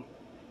thing,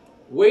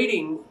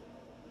 waiting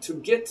to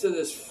get to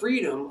this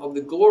freedom of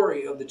the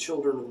glory of the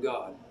children of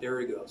God. There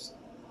he goes.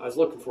 I was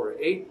looking for it.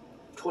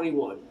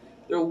 8:21.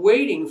 They're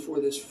waiting for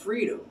this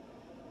freedom,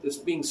 this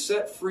being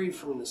set free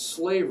from the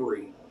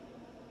slavery.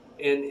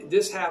 And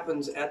this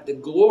happens at the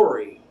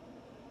glory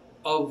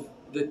of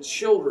the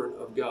children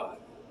of God.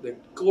 The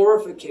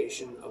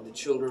glorification of the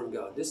children of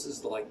God. This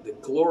is like the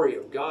glory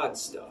of God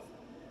stuff.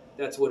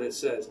 That's what it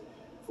says.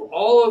 For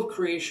all of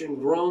creation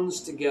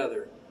groans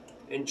together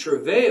and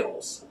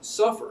travails,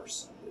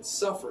 suffers. It's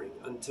suffering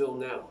until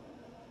now.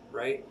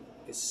 Right?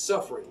 It's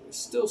suffering. It's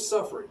still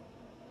suffering.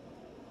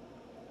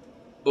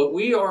 But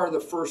we are the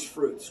first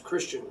fruits.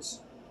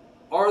 Christians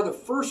are the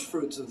first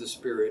fruits of the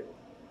Spirit,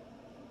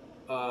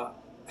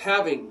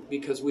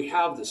 because we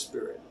have the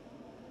Spirit.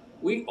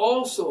 We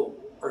also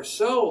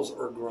ourselves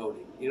are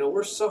groaning.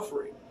 We're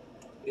suffering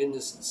in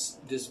this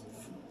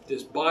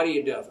body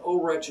of death. Oh,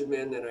 wretched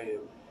man that I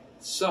am.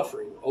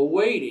 Suffering,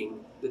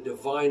 awaiting the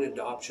divine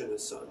adoption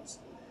of sons,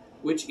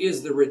 which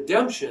is the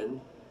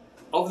redemption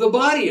of the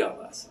body of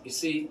us. You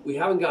see, we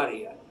haven't got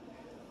it yet.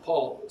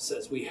 Paul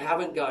says we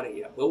haven't got it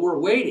yet, but we're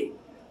waiting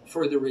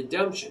for the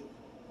redemption.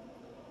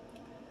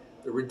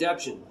 The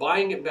redemption,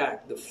 buying it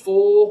back, the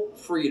full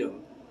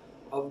freedom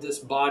of this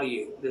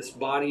body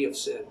of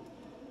sin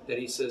that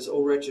he says,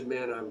 "Oh, wretched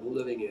man, I'm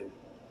living in."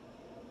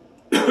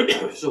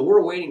 So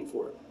we're waiting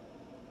for it.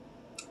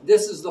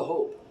 This is the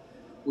hope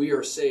we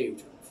are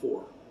saved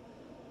for.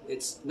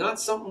 It's not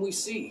something we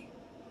see,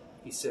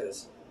 he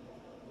says.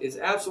 It's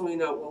absolutely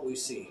not what we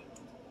see,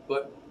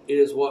 but it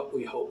is what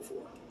we hope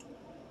for.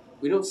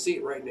 We don't see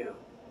it right now.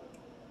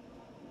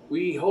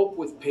 We hope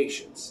with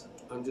patience.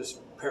 I'm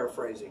just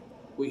paraphrasing.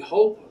 We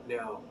hope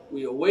now,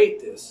 we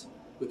await this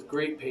with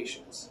great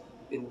patience,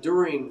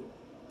 enduring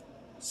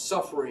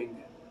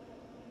suffering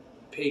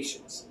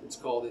patience. It's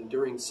called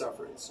enduring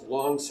sufferance,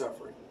 long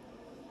suffering.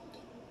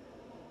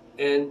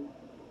 And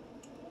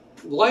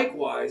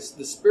likewise,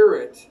 the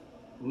Spirit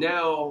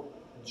now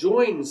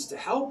joins to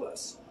help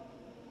us,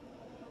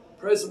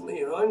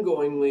 presently and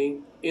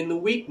ongoingly, in the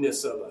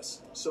weakness of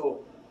us.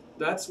 So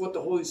that's what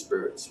the Holy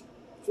Spirit's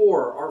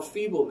for, our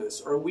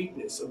feebleness, our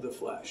weakness of the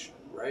flesh,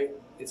 right?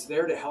 It's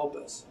there to help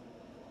us.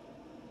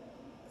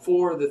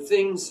 For the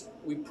things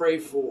we pray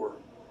for,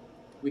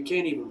 we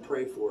can't even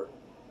pray for it.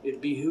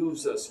 It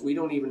behooves us. We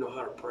don't even know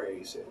how to pray,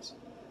 he says.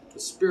 The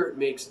Spirit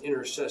makes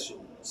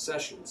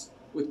sessions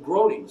with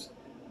groanings.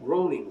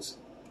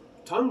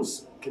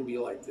 Tongues can be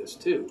like this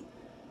too.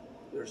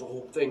 There's a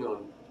whole thing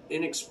on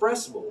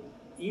inexpressible,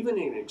 even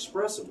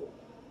inexpressible.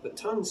 The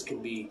tongues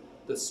can be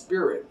the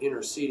Spirit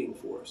interceding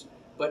for us.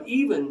 But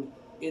even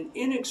in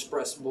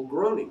inexpressible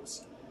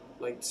groanings,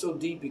 like so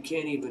deep you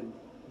can't even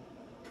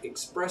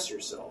express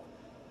yourself.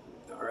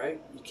 All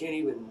right? You can't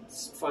even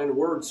find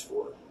words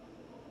for it.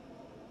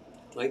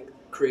 Like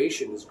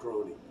creation is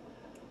groaning.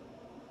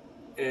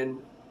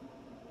 And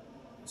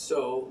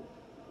so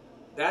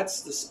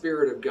that's the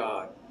Spirit of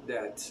God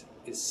that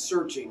is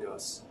searching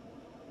us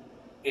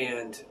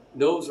and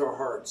knows our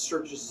hearts,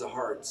 searches the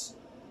hearts,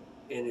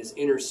 and is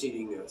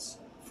interceding us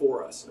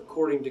for us,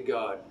 according to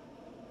God,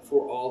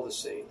 for all the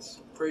saints.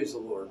 Praise the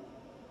Lord.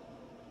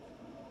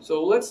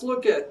 So let's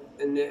look at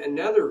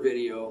another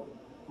video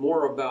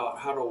more about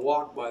how to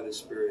walk by the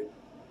Spirit.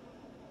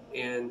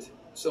 And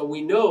so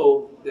we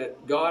know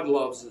that God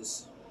loves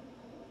us.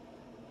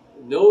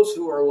 Those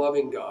who are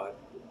loving God,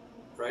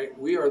 right?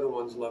 We are the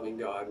ones loving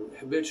God,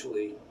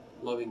 habitually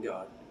loving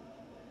God.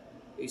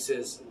 He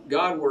says,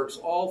 God works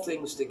all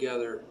things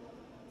together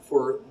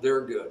for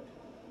their good.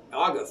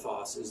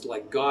 Agathos is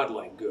like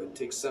godlike good. It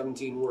takes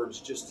 17 words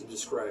just to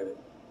describe it.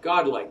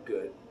 Godlike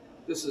good.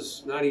 This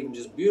is not even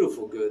just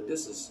beautiful good.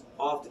 This is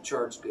off the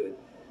charts good.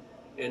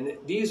 And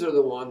these are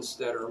the ones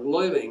that are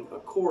living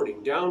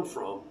according, down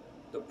from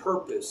the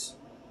purpose,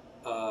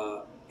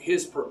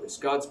 his purpose,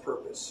 God's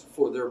purpose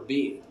for their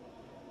being.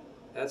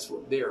 That's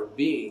what they are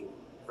being,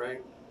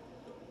 right?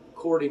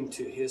 According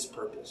to his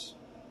purpose.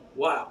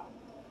 Wow.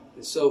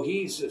 And so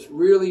he's just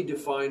really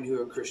defined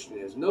who a Christian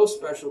is. No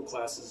special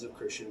classes of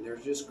Christian.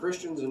 There's just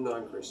Christians and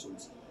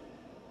non-Christians.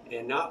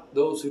 And not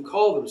those who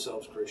call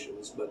themselves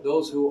Christians, but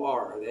those who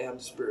are. They have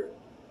the Spirit.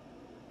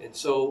 And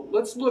so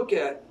let's look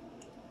at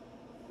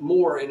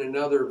more in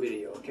another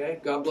video, okay?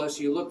 God bless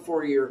you. Look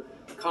for your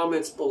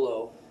comments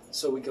below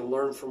so we can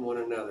learn from one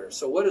another.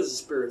 So what is the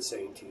Spirit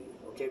saying to you?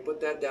 Okay, put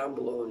that down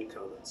below in the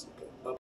comments. Okay. Bye.